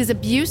right? She was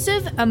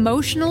abusive,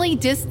 emotionally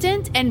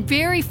distant, and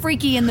very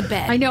freaky in the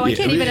bed. I know, I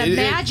can't even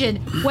imagine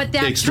what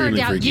that turned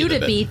out you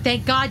to be.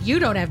 Thank God you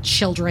don't have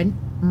children.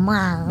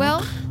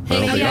 Well...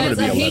 Hey, guys,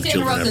 I hate to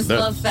interrupt this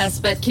love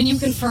fest, but can you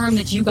confirm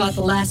that you got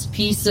the last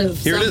piece of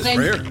Here something?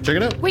 it is, right here. Check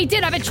it out. We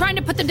did. I've been trying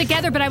to put them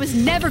together, but I was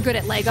never good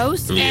at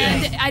Legos,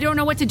 and I don't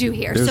know what to do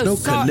here. There's no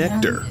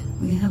connector.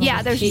 We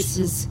have there's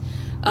pieces.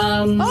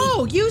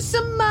 Use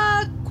some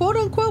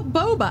quote-unquote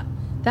boba.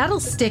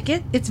 That'll stick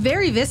it. It's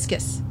very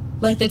viscous.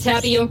 Like the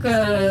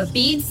tapioca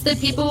beads that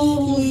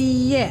people...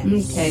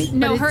 Yes. Okay.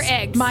 No, her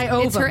eggs. My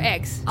ovum. It's her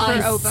eggs.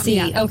 I ovum. see.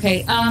 Yeah.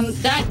 Okay.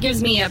 That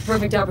gives me a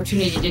perfect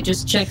opportunity to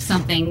just check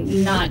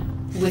something, not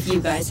with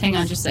you guys. Hang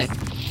on just a sec.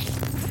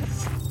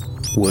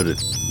 What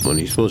do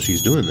you suppose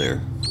she's doing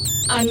there?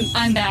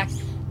 I'm back.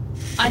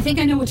 I think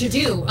I know what to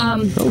do.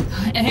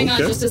 Hang on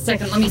just a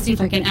second. Let me see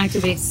if I can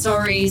activate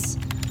Sari's.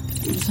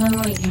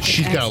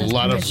 She's got a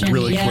lot of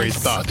really great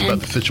thoughts about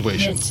the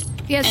situation.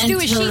 Yeah, Stu,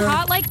 is she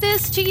hot like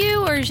this to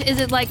you, or is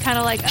it like kind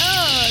of like,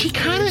 she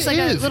kind of is. Like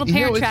a little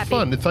parent it's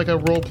fun. It's like a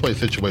role play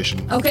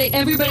situation. Okay,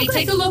 everybody,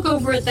 take a look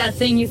over at that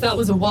thing you thought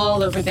was a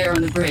wall over there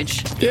on the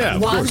bridge. Yeah,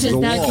 watch as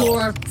that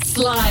door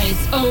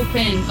slides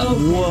open.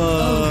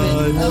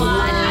 Open.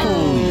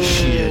 Holy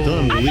shit!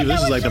 Don't believe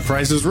this is like The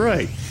Price is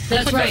Right.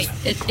 That's right.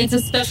 It's a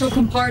special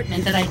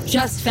compartment that I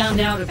just found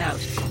out about.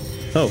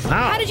 Oh,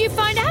 how? How did you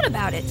find out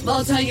about it? Well,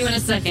 I'll tell you in a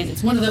second.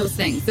 It's one of those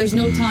things. There's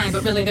no time,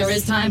 but really there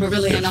is time, but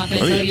really I'm not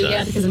going to tell you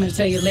yet because I'm going to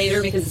tell you later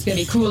because it's going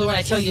to be cooler when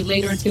I tell you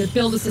later. It's going to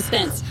build a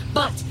suspense.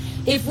 But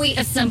if we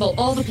assemble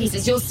all the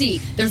pieces, you'll see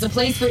there's a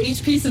place for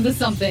each piece of the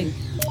something.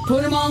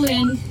 Put them all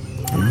in.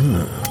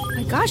 Oh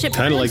my gosh, it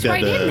kind of like that,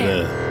 right in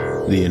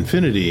there. The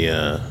Infinity.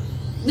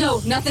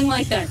 No, nothing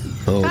like that.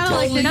 Oh,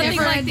 like nothing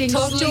like the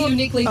totally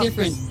uniquely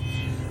different.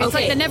 It's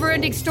like the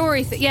never-ending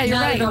story. Yeah, you're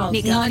right,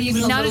 Nico. Not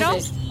even Not a at all.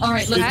 bit. All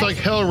right, It's like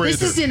Hellraiser.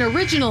 This is an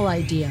original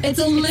idea. It's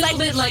a little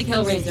bit like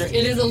Hellraiser.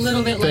 It is a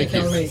little bit like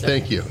Hellraiser.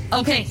 Thank you.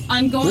 Okay,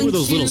 I'm going to... What were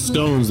those little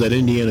stones that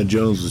Indiana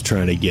Jones was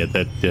trying to get?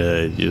 That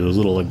those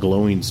little like,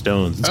 glowing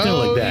stones. It's kind of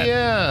like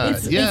that.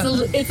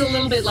 It's a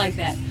little bit like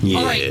that. Yeah.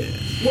 All right,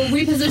 we're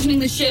repositioning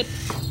the ship.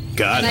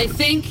 God, and I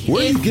think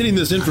where are you getting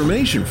this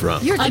information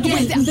from?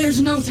 Again,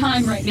 there's no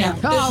time right now.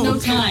 There's no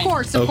time. Of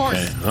course. All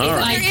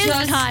right.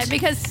 There is time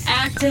because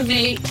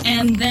activate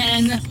and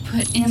then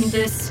put in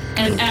this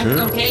and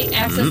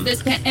access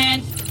this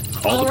and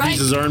all the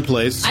pieces are in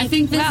place. I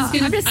think this is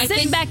gonna. I'm just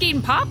sitting back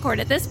eating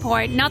popcorn at this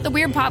point. Not the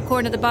weird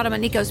popcorn at the bottom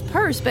of Nico's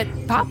purse, but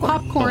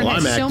popcorn.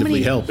 I'm has so actively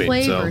many helping,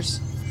 flavors.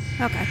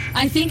 so. Okay.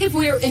 I think if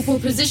we're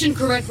positioned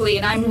correctly,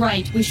 and I'm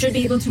right, we should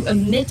be able to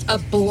emit a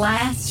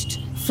blast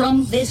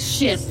from this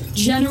ship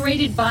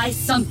generated by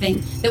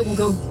something that will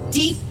go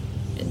deep.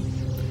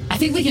 I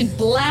think we can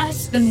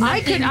blast the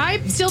nothing.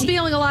 I'm still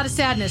feeling a lot of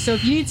sadness, so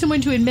if you need someone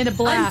to emit a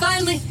blast.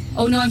 I'm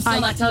still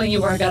not telling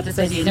you where I got this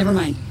idea. Never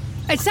mind.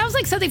 It sounds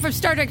like something from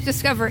Star Trek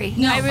Discovery.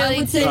 No, I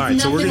would say all right,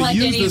 so we're going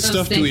to use this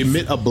stuff things. to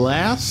emit a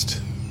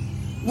blast?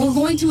 We're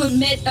going to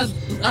emit a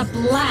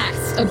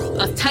blast,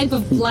 a type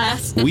of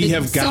blast. We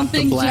have got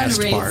the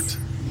blast generates. part.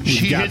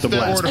 You've got the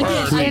blast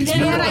part. And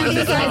then I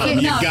emphasize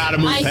enough. You got to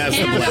move past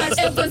the blast. I cannot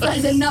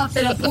emphasize enough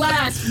that a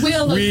blast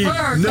will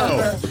occur.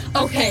 know.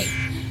 Okay.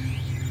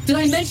 Did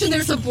I mention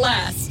there's a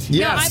blast?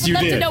 Yes, I would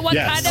love you to did. know what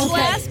Yes. kind of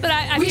blast, but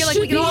I feel like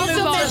we can all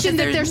move on. mention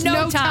that there's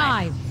no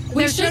time.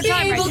 We There's should no be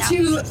time able right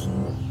now.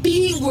 to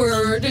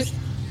B-word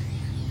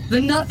the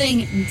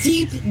nothing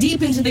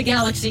deep into the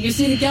galaxy. You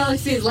see, the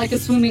galaxy is like a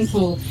swimming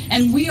pool,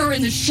 and we are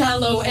in the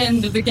shallow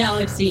end of the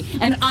galaxy,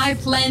 and I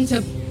plan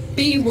to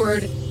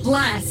B-word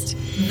blast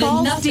the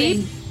Balls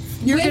nothing. deep?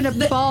 You're going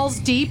to balls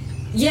deep?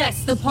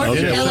 Yes, the part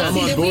Okay, of the so I'm galaxy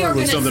on that we board are going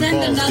with to something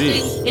send the balls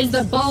nothing deep. is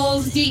the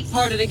balls deep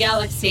part of the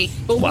galaxy.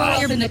 But Wow.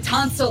 we're up in the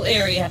tonsil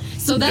area,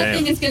 so that Damn.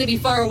 thing is going to be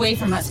far away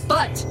from us.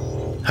 But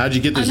How'd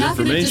you get this I'm not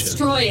going to information?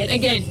 destroy it.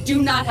 Again,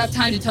 do not have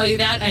time to tell you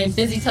that. I am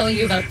busy telling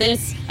you about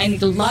this. I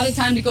need a lot of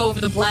time to go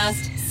over the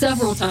blast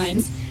several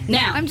times.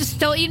 Now, I'm just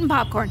still eating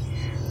popcorn.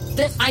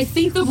 I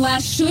think the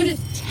blast should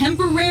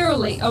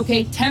temporarily,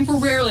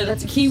 temporarily,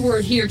 that's a key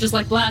word here, just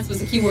like blast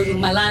was a key word in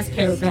my last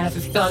paragraph,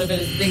 if you thought of it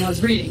as the thing I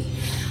was reading.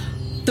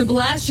 The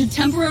blast should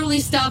temporarily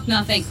stop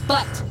nothing,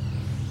 but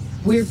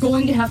we're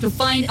going to have to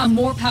find a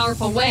more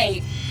powerful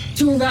way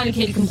to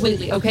eradicate it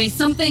completely, okay?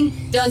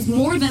 Something does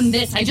more than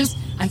this.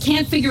 I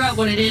can't figure out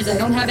what it is. I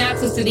don't have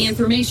access to the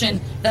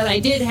information that I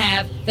did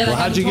have that I how'd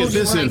haven't you get told you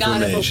this where I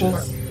got it information?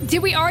 before.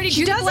 Did we already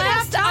do the doesn't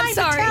have blast? time I'm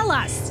sorry. to tell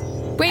us.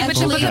 Wait,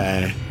 but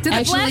Okay. did the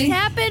blast Actually-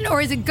 happen,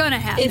 or is it gonna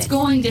happen? It's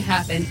going to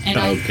happen, and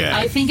Okay.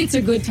 I think it's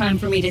a good time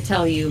for me to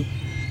tell you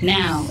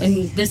now,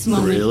 in this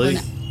moment, Really?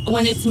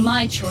 when it's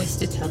my choice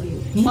to tell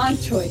you. My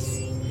choice.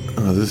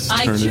 Oh, this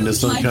I turned into choose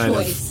some my kind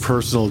choice. of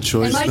personal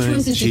choice And my thing.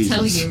 choice is to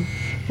tell Jesus. you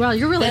Well,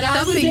 you're really that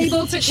I was thumping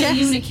able to chest.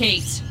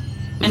 communicate.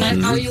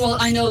 And are you all?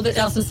 I know that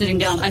Elsa's sitting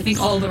down. I think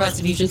all the rest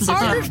of you should sit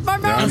down.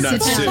 I'm not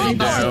Sit sitting down.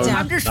 down.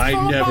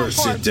 I never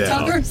sit down.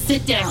 Tucker,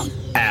 sit down.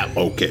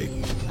 Okay.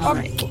 All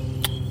right.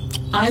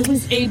 I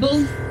was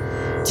able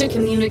to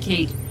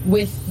communicate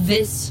with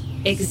this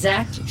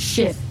exact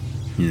ship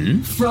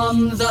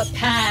from the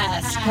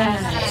past.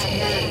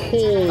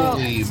 Oh,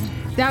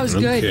 that was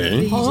good. Okay. That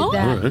you did All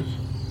that.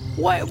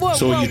 right.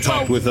 So you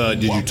talked with?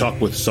 Did you talk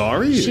with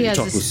Sari? She Did you has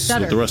talk a with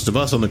stutter. the rest of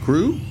us on the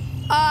crew?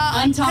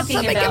 I'm talking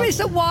Somebody about. give me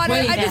some water.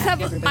 way I just back,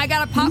 have. everybody. I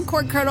got a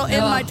popcorn kernel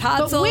in my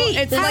tonsil. wait,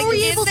 it's how like were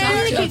you in able to there.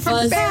 communicate from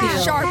It's very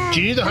fast? sharp. Do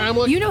you need the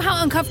Heimlich? You know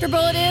how uncomfortable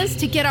it is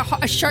to get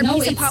a sharp No,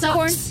 piece of it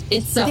popcorn? sucks.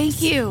 It sucks.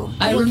 Thank you.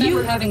 I Well, remember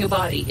you- having a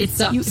body. It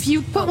sucks. If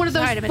you put one of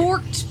those Wait a minute.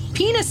 forked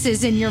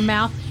penises in your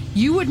mouth,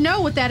 you would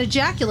know what that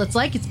ejaculate's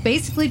like. It's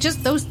basically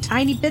just those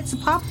tiny bits of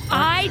popcorn.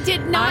 I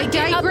did not I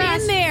get up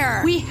digress. in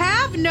there. We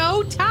have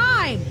no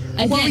time.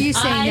 Again, What were you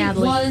saying, I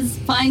Natalie? was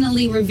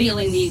finally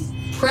revealing the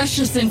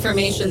precious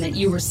information that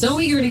you were so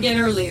eager to get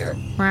earlier.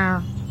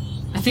 Wow.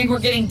 I think we're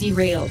getting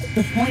derailed.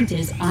 The point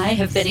is, I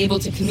have been able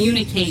to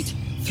communicate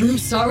through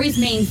Sari's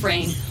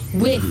mainframe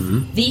with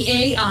the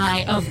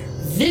AI of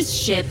this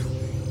ship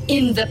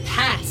in the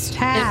past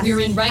that we're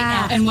in right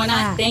now. And when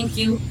I thank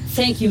you,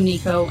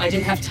 Nico. I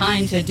didn't have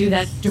time to do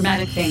that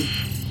dramatic thing.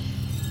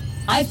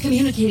 I've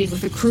communicated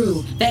with a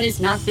crew that is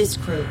not this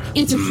crew.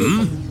 It's a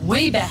crew from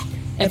way back,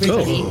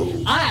 everybody.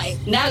 Oh. I,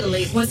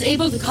 Natalie, was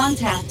able to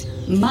contact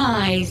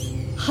my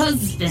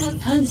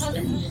husband.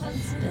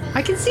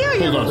 I can see how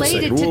you're Hold on a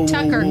related second. to Whoa,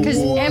 Tucker because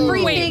whoa, whoa, whoa.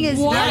 everything is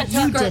What, that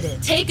you Tucker? did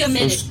it. Take a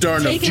minute.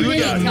 starting to Take a do minute,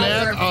 that Tucker.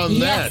 math on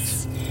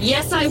yes.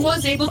 Yes, I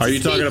was able to Are you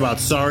speak. talking about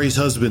Sari's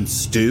husband,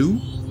 Stu?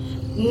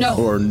 No.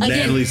 Or Again,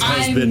 Natalie's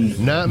I'm- husband?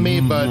 Not me,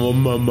 but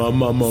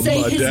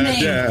Say his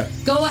name.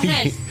 Go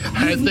ahead.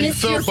 I You've think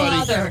missed so, your buddy.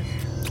 father.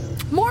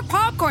 More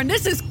popcorn.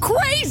 This is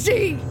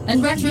crazy.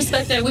 In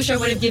retrospect, I wish I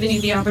would have given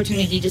you the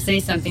opportunity to say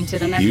something to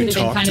them. That You could have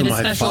been talked kind to of a my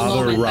special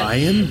father, moment.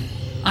 Ryan?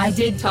 I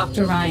did talk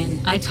to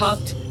Ryan. I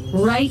talked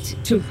right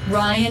to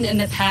Ryan in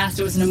the past.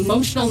 It was an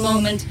emotional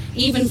moment,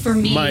 even for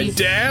me. My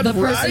dad, the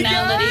Ryan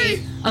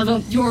personality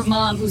of your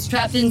mom who's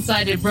trapped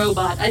inside a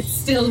robot. It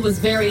still was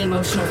very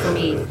emotional for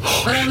me.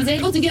 But I was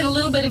able to get a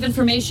little bit of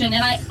information,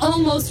 and I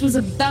almost was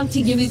about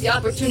to give you the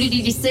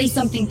opportunity to say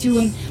something to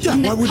him. Yeah,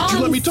 and why wouldn't you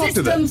let me talk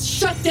to them? The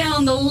system shut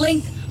down. The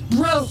link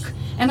broke,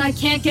 and I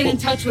can't get in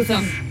touch with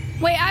them.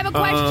 Wait, I have a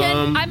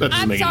question. that doesn't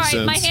I'm make any sorry.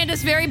 sense. My hand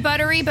is very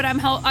buttery, but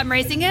I'm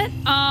raising it.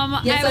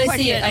 I Yes, have a I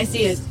question. see it. I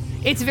see it.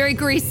 It's very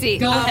greasy.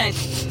 Go ahead.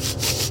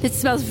 It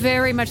smells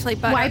very much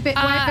like butter. Wipe it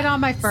on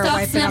my fur. Stop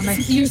Wipe it on my.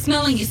 You're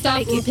smelling. You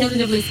stop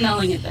repetitively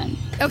smelling it then.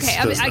 Okay,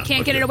 I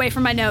can't get it away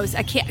from my nose.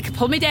 I can't.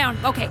 Pull me down.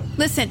 Okay,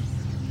 listen,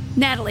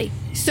 Natalie.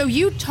 So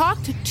you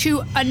talked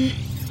to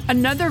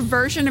another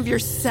version of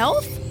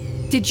yourself?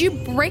 Did you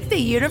break the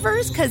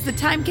universe? Because the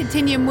time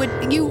continuum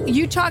would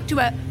you talked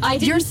to I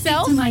didn't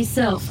yourself? speak to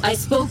myself. I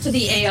spoke to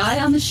the AI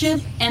on the ship,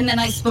 and then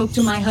I spoke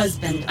to my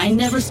husband. I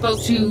never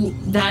spoke to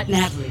that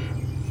Natalie.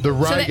 The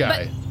Rye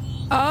guy.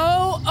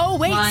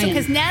 Wait. Ryan. So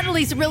because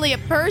Natalie's really a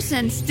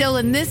person still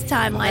in this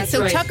timeline. That's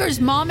So right. Tucker's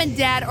mom and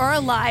dad are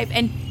alive,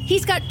 and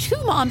he's got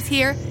two moms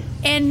here,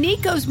 and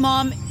Nico's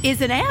mom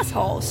is an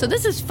asshole. So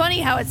this is funny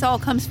how it all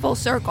comes full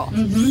circle.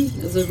 Mm-hmm.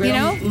 It was a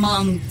real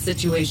mom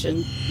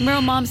situation.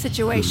 Real mom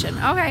situation.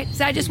 All right.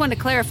 So I just wanted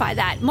to clarify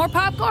that. More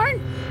popcorn?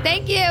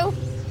 Thank you.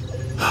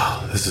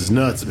 This is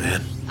nuts,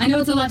 man. I know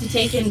it's a lot to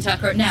take in,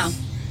 Tucker. Now,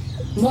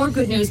 more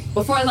good news.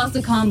 Before I lost the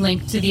comm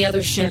link to the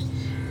other ship,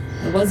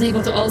 I was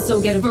able to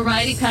also get a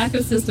variety pack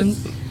of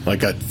systems.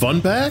 Like a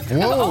fun pack?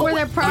 Whoa! Were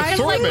there prizes?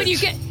 Like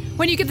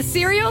when you get the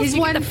cereals, Is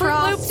you one get the Fruit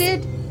Loops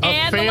frosted?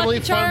 and A family the Lucky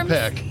fun Charms.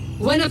 pack.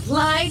 When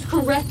applied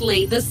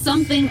correctly, the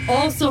something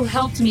also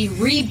helped me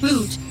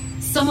reboot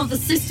some of the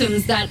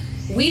systems that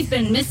we've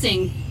been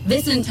missing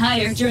this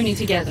entire journey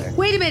together.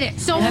 Wait a minute.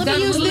 So And I've let me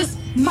got a use little-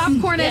 this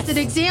popcorn Yes. as an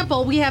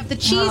example. We have the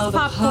cheese Oh, the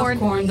popcorn,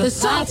 popcorn, the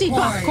salty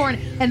popcorn.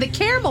 and the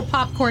caramel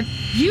popcorn.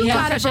 You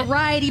Yeah. got a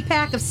variety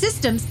pack of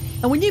systems,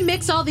 and when you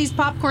mix all these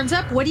popcorns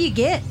up, what do you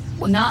get?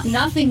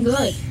 Nothing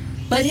good.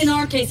 But in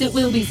our case, it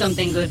will be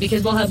something good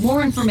because we'll have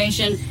more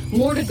information,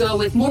 more to go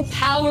with, more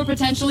power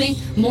potentially,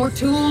 more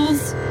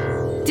tools.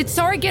 Did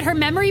Sari get her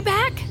memory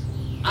back?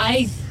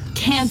 I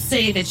can't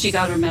say that she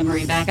got her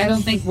memory back. I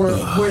don't think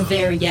we're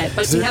there yet.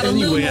 But Is we there have a any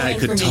little way more I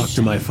could information. talk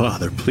to my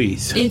father,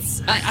 please?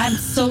 I'm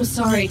so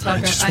sorry, Tucker.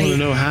 I just want to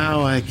know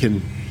how I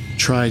can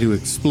try to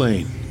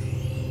explain.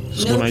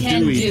 'Cause No when I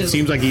can do, do. it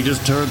seems like he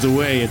just turns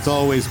away. It's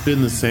always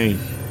been the same.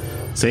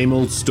 Same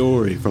old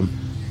story from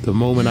the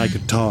moment I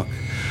could talk.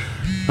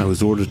 I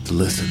was ordered to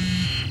listen.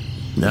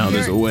 Now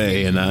there's a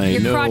way, and I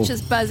Your know crotch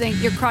is buzzing.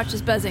 Your crotch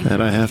is buzzing. that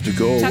I have to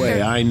go Tucker.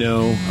 away. I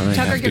know I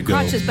Tucker, have to your go.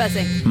 crotch is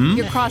buzzing.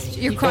 Your crotch is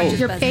Your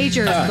buzzing.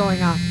 pager is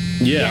going off.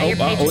 Yeah, your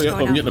pager's going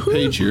I'm off. getting a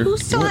page here. Who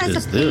still What has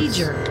is a this?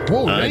 pager?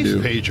 Whoa, I nice do.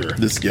 pager.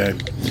 This guy.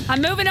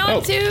 I'm moving on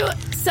Oh. to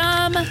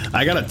some.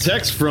 I got a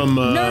text from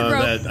Nerd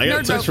rope. that. I got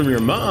a Nerd text rope. from your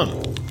mom.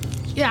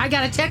 Yeah, I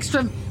got a text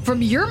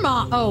from your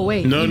mom. Oh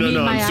wait, No, you no, mean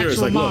no. my I'm serious.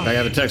 actual Like, mom. look, I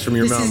got a text from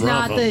your This mom, is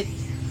not Rafa. the.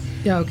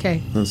 Yeah,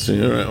 okay. Let's see.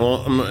 All right.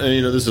 Well,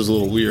 this is a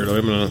little weird.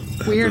 I'm gonna.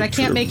 Weird. I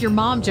can't make your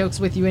mom jokes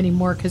with you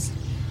anymore because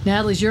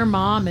Natalie's your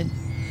mom, and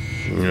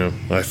Yeah,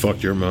 I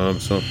fucked your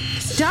mom. So.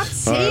 stop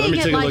All right, let saying me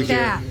it take a like look here.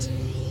 that.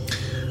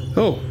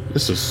 Oh,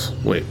 this is.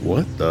 Wait,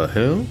 what the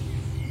hell?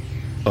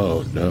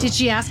 Oh no. Did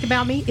she ask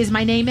about me? Is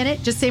my name in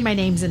it? Just say my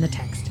name's in the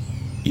text.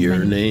 Your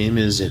name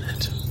is in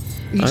it.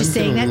 Are you just I'm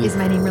saying that? gonna- Is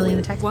my name really in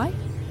the text? What?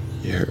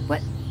 Your.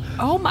 What?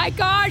 Oh my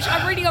gosh!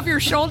 I'm reading over your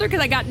shoulder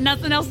because I got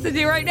nothing else to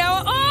do right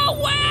now. Oh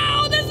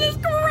wow! This is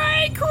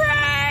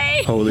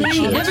cray. Holy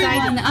shit!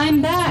 Everyone,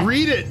 I'm back.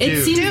 Read it, It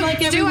dude. seems Dude,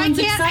 like I everyone's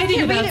can't excited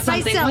read about it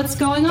something. myself. What's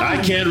going on?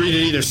 I can't read it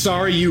either.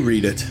 Sorry, you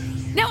read it.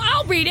 No,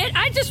 I'll read it.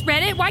 I just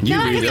read it. Why You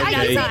can't I read read it, it? I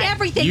okay. just read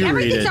everything. You read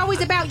Everything's it.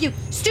 always about you.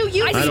 Stu,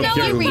 you I read I don't smell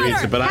care like who reads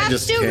butter. it, but I Have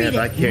just Stu can't. read it.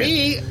 I can't.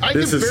 Me, I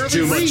This can is barely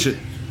too read.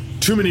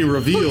 much. Too many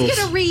reveals. Who's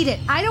gonna read it?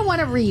 I don't want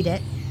to read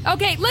it.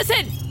 Okay,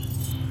 listen.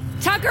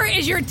 Tucker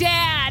is your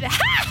dad.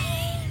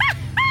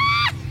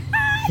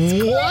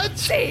 What?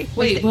 See?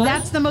 Wait, what?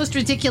 That's the most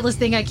ridiculous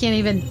thing. I can't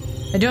even.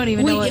 I don't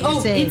even know what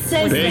you're saying. it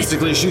says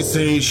Basically, she's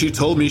saying she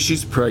told me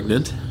she's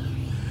pregnant,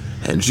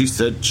 and she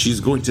said she's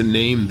going to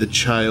name the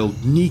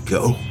child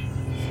Nico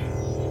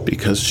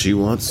because she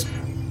wants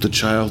the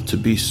child to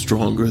be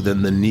stronger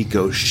than the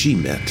Nico she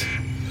met,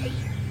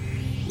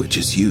 which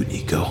is you,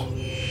 Nico.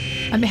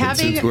 I'm And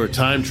having. since we're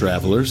time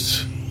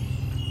travelers,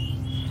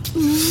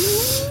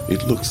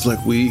 it looks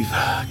like we've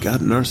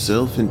gotten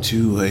ourselves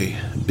into a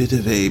bit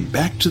of a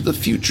Back to the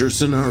Future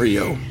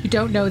scenario. You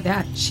don't know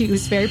that. She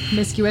was very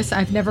promiscuous.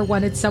 I've never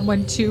wanted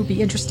someone to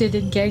be interested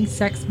in gang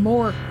sex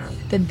more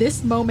than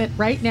this moment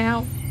right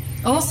now.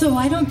 Also,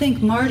 I don't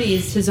think Marty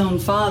is his own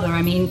father.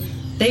 I mean,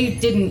 they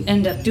didn't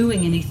end up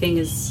doing anything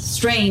as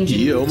strange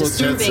and he almost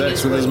had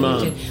sex with his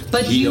mom.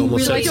 But he you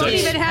almost really don't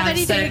even have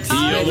anything.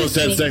 He almost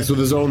had sex with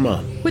his own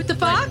mom. With the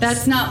fox?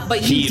 That's not, but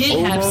he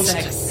did have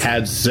sex.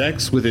 Had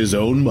sex with his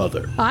own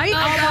mother. I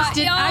almost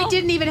did. I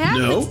didn't even have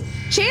the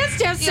chance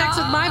to have sex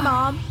with my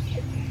mom.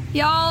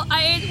 Y'all,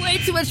 I ate way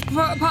too much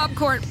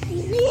popcorn.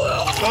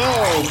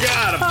 Oh,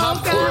 God, a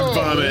popcorn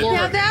vomit.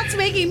 Now that's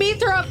making me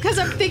throw up because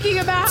I'm thinking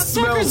about how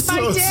Tucker's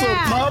my dad. So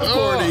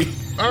popcorny.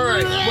 All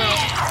right, well,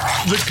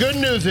 the good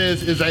news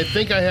is I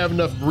think I have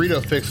enough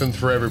burrito fixins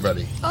for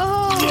everybody.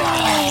 Oh.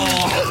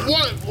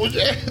 What?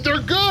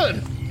 They're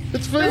good.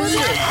 It's fajita.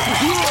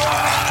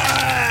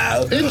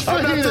 It's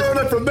I'm not throwing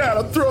up from that.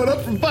 I'm throwing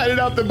up from finding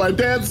out that my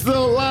dad's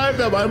still alive,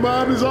 that my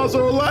mom is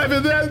also alive,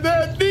 and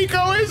that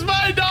Nico is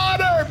my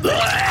daughter.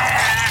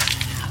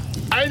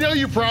 I know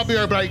you probably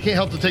are, but I can't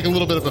help to take a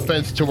little bit of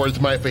offense towards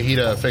my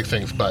fajita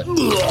fixings, but...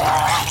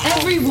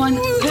 Everyone,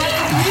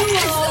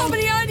 so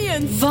many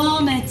onions.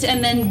 Vomit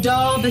and then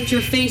daub at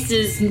your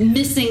faces,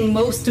 missing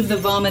most of the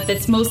vomit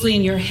that's mostly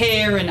in your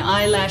hair and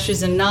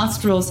eyelashes and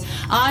nostrils.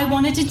 I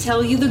wanted to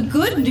tell you the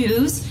good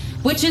news,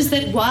 which is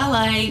that while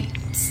I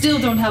still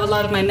don't have a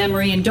lot of my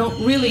memory and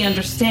don't really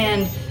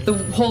understand the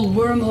whole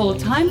wormhole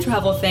time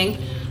travel thing,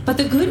 but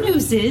the good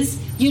news is,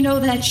 you know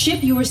that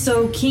ship you were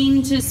so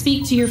keen to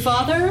speak to your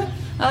father?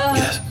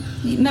 Yes.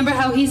 Remember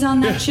how he's on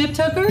that ship,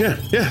 Tucker?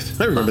 Yes,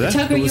 I remember that.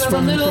 Tucker, It was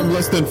from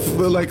less than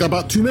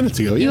about 2 minutes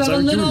ago. You Yes, have I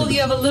a do little. remember. You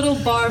have a little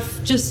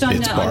barf just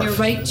on your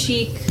right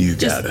cheek. You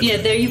got it. Yeah,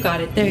 there you got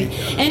it. There.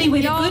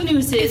 Anyway, the good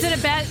news is it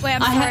a bad? Wait,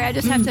 I'm sorry. I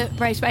just have to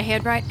raise my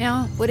hand right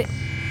now. Would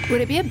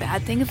it be a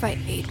bad thing if I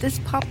ate this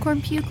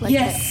popcorn puke? Like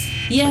yes,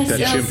 like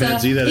that Elsa.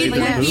 chimpanzee that ate It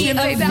would the be a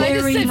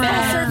very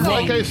bad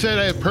Like thing. I said,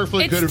 I have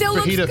perfectly good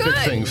fajita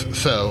fixings,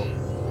 so...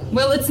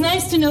 Well, it's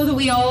nice to know that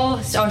we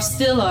all are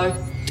still our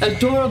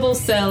adorable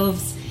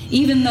selves,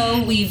 even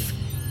though we've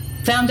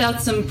found out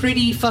some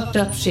pretty fucked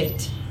up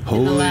shit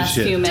in the last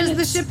few minutes.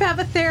 Does the ship have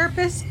a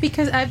therapist?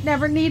 Because I've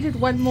never needed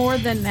one more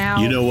than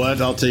now. You know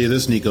what? I'll tell you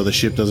this, Nico. The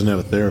ship doesn't have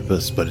a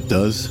therapist, but it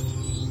does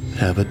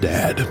have a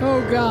dad.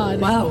 Oh, God.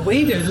 Wow,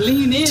 way to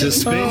lean in. To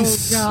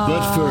space,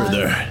 but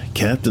further.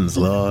 Captain's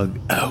log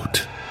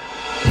out.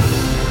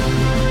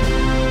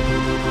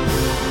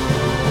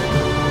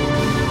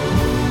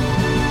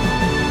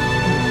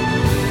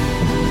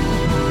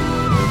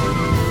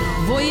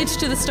 Voyage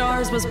to the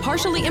Stars was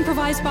partially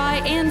improvised by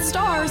and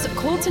stars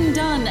Colton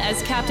Dunn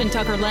as Captain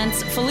Tucker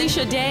Lentz,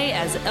 Felicia Day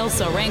as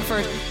Elsa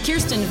Rankford,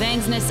 Kirsten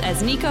Vangsness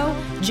as Nico,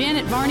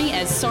 Janet Varney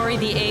as Sorry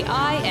the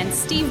AI, and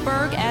Steve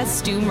Berg as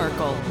Stu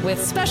Merkel,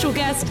 with special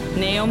guest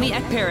Naomi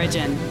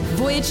Ekperigin.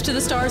 Voyage to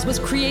the Stars was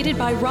created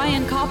by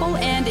Ryan Koppel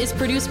and is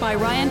produced by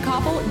Ryan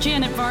Koppel,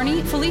 Janet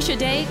Varney, Felicia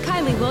Day,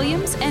 Kylie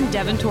Williams, and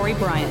Devin Torrey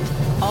Bryant.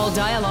 All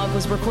dialogue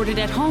was recorded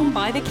at home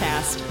by the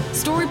cast.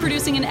 Story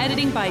producing and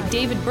editing by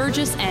David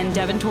Burgess and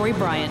Devin Torrey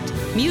Bryant.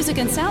 Music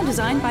and sound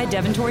design by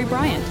Devin Torrey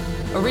Bryant.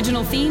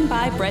 Original theme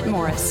by Brett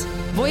Morris.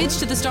 Voyage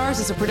to the Stars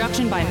is a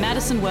production by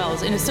Madison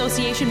Wells in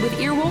association with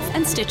Earwolf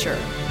and Stitcher.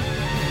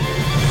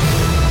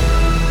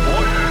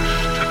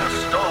 Voyage to the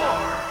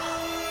Stars.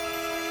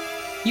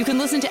 You can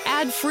listen to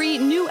ad-free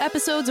new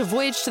episodes of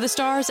Voyage to the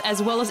Stars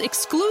as well as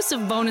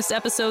exclusive bonus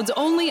episodes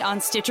only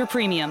on Stitcher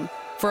Premium.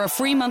 For a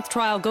free month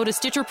trial, go to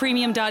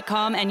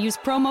StitcherPremium.com and use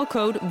promo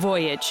code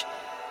VOYAGE.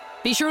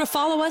 Be sure to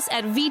follow us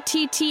at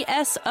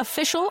VTTS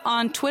Official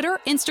on Twitter,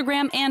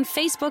 Instagram, and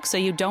Facebook so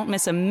you don't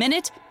miss a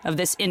minute of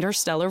this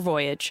interstellar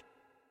voyage.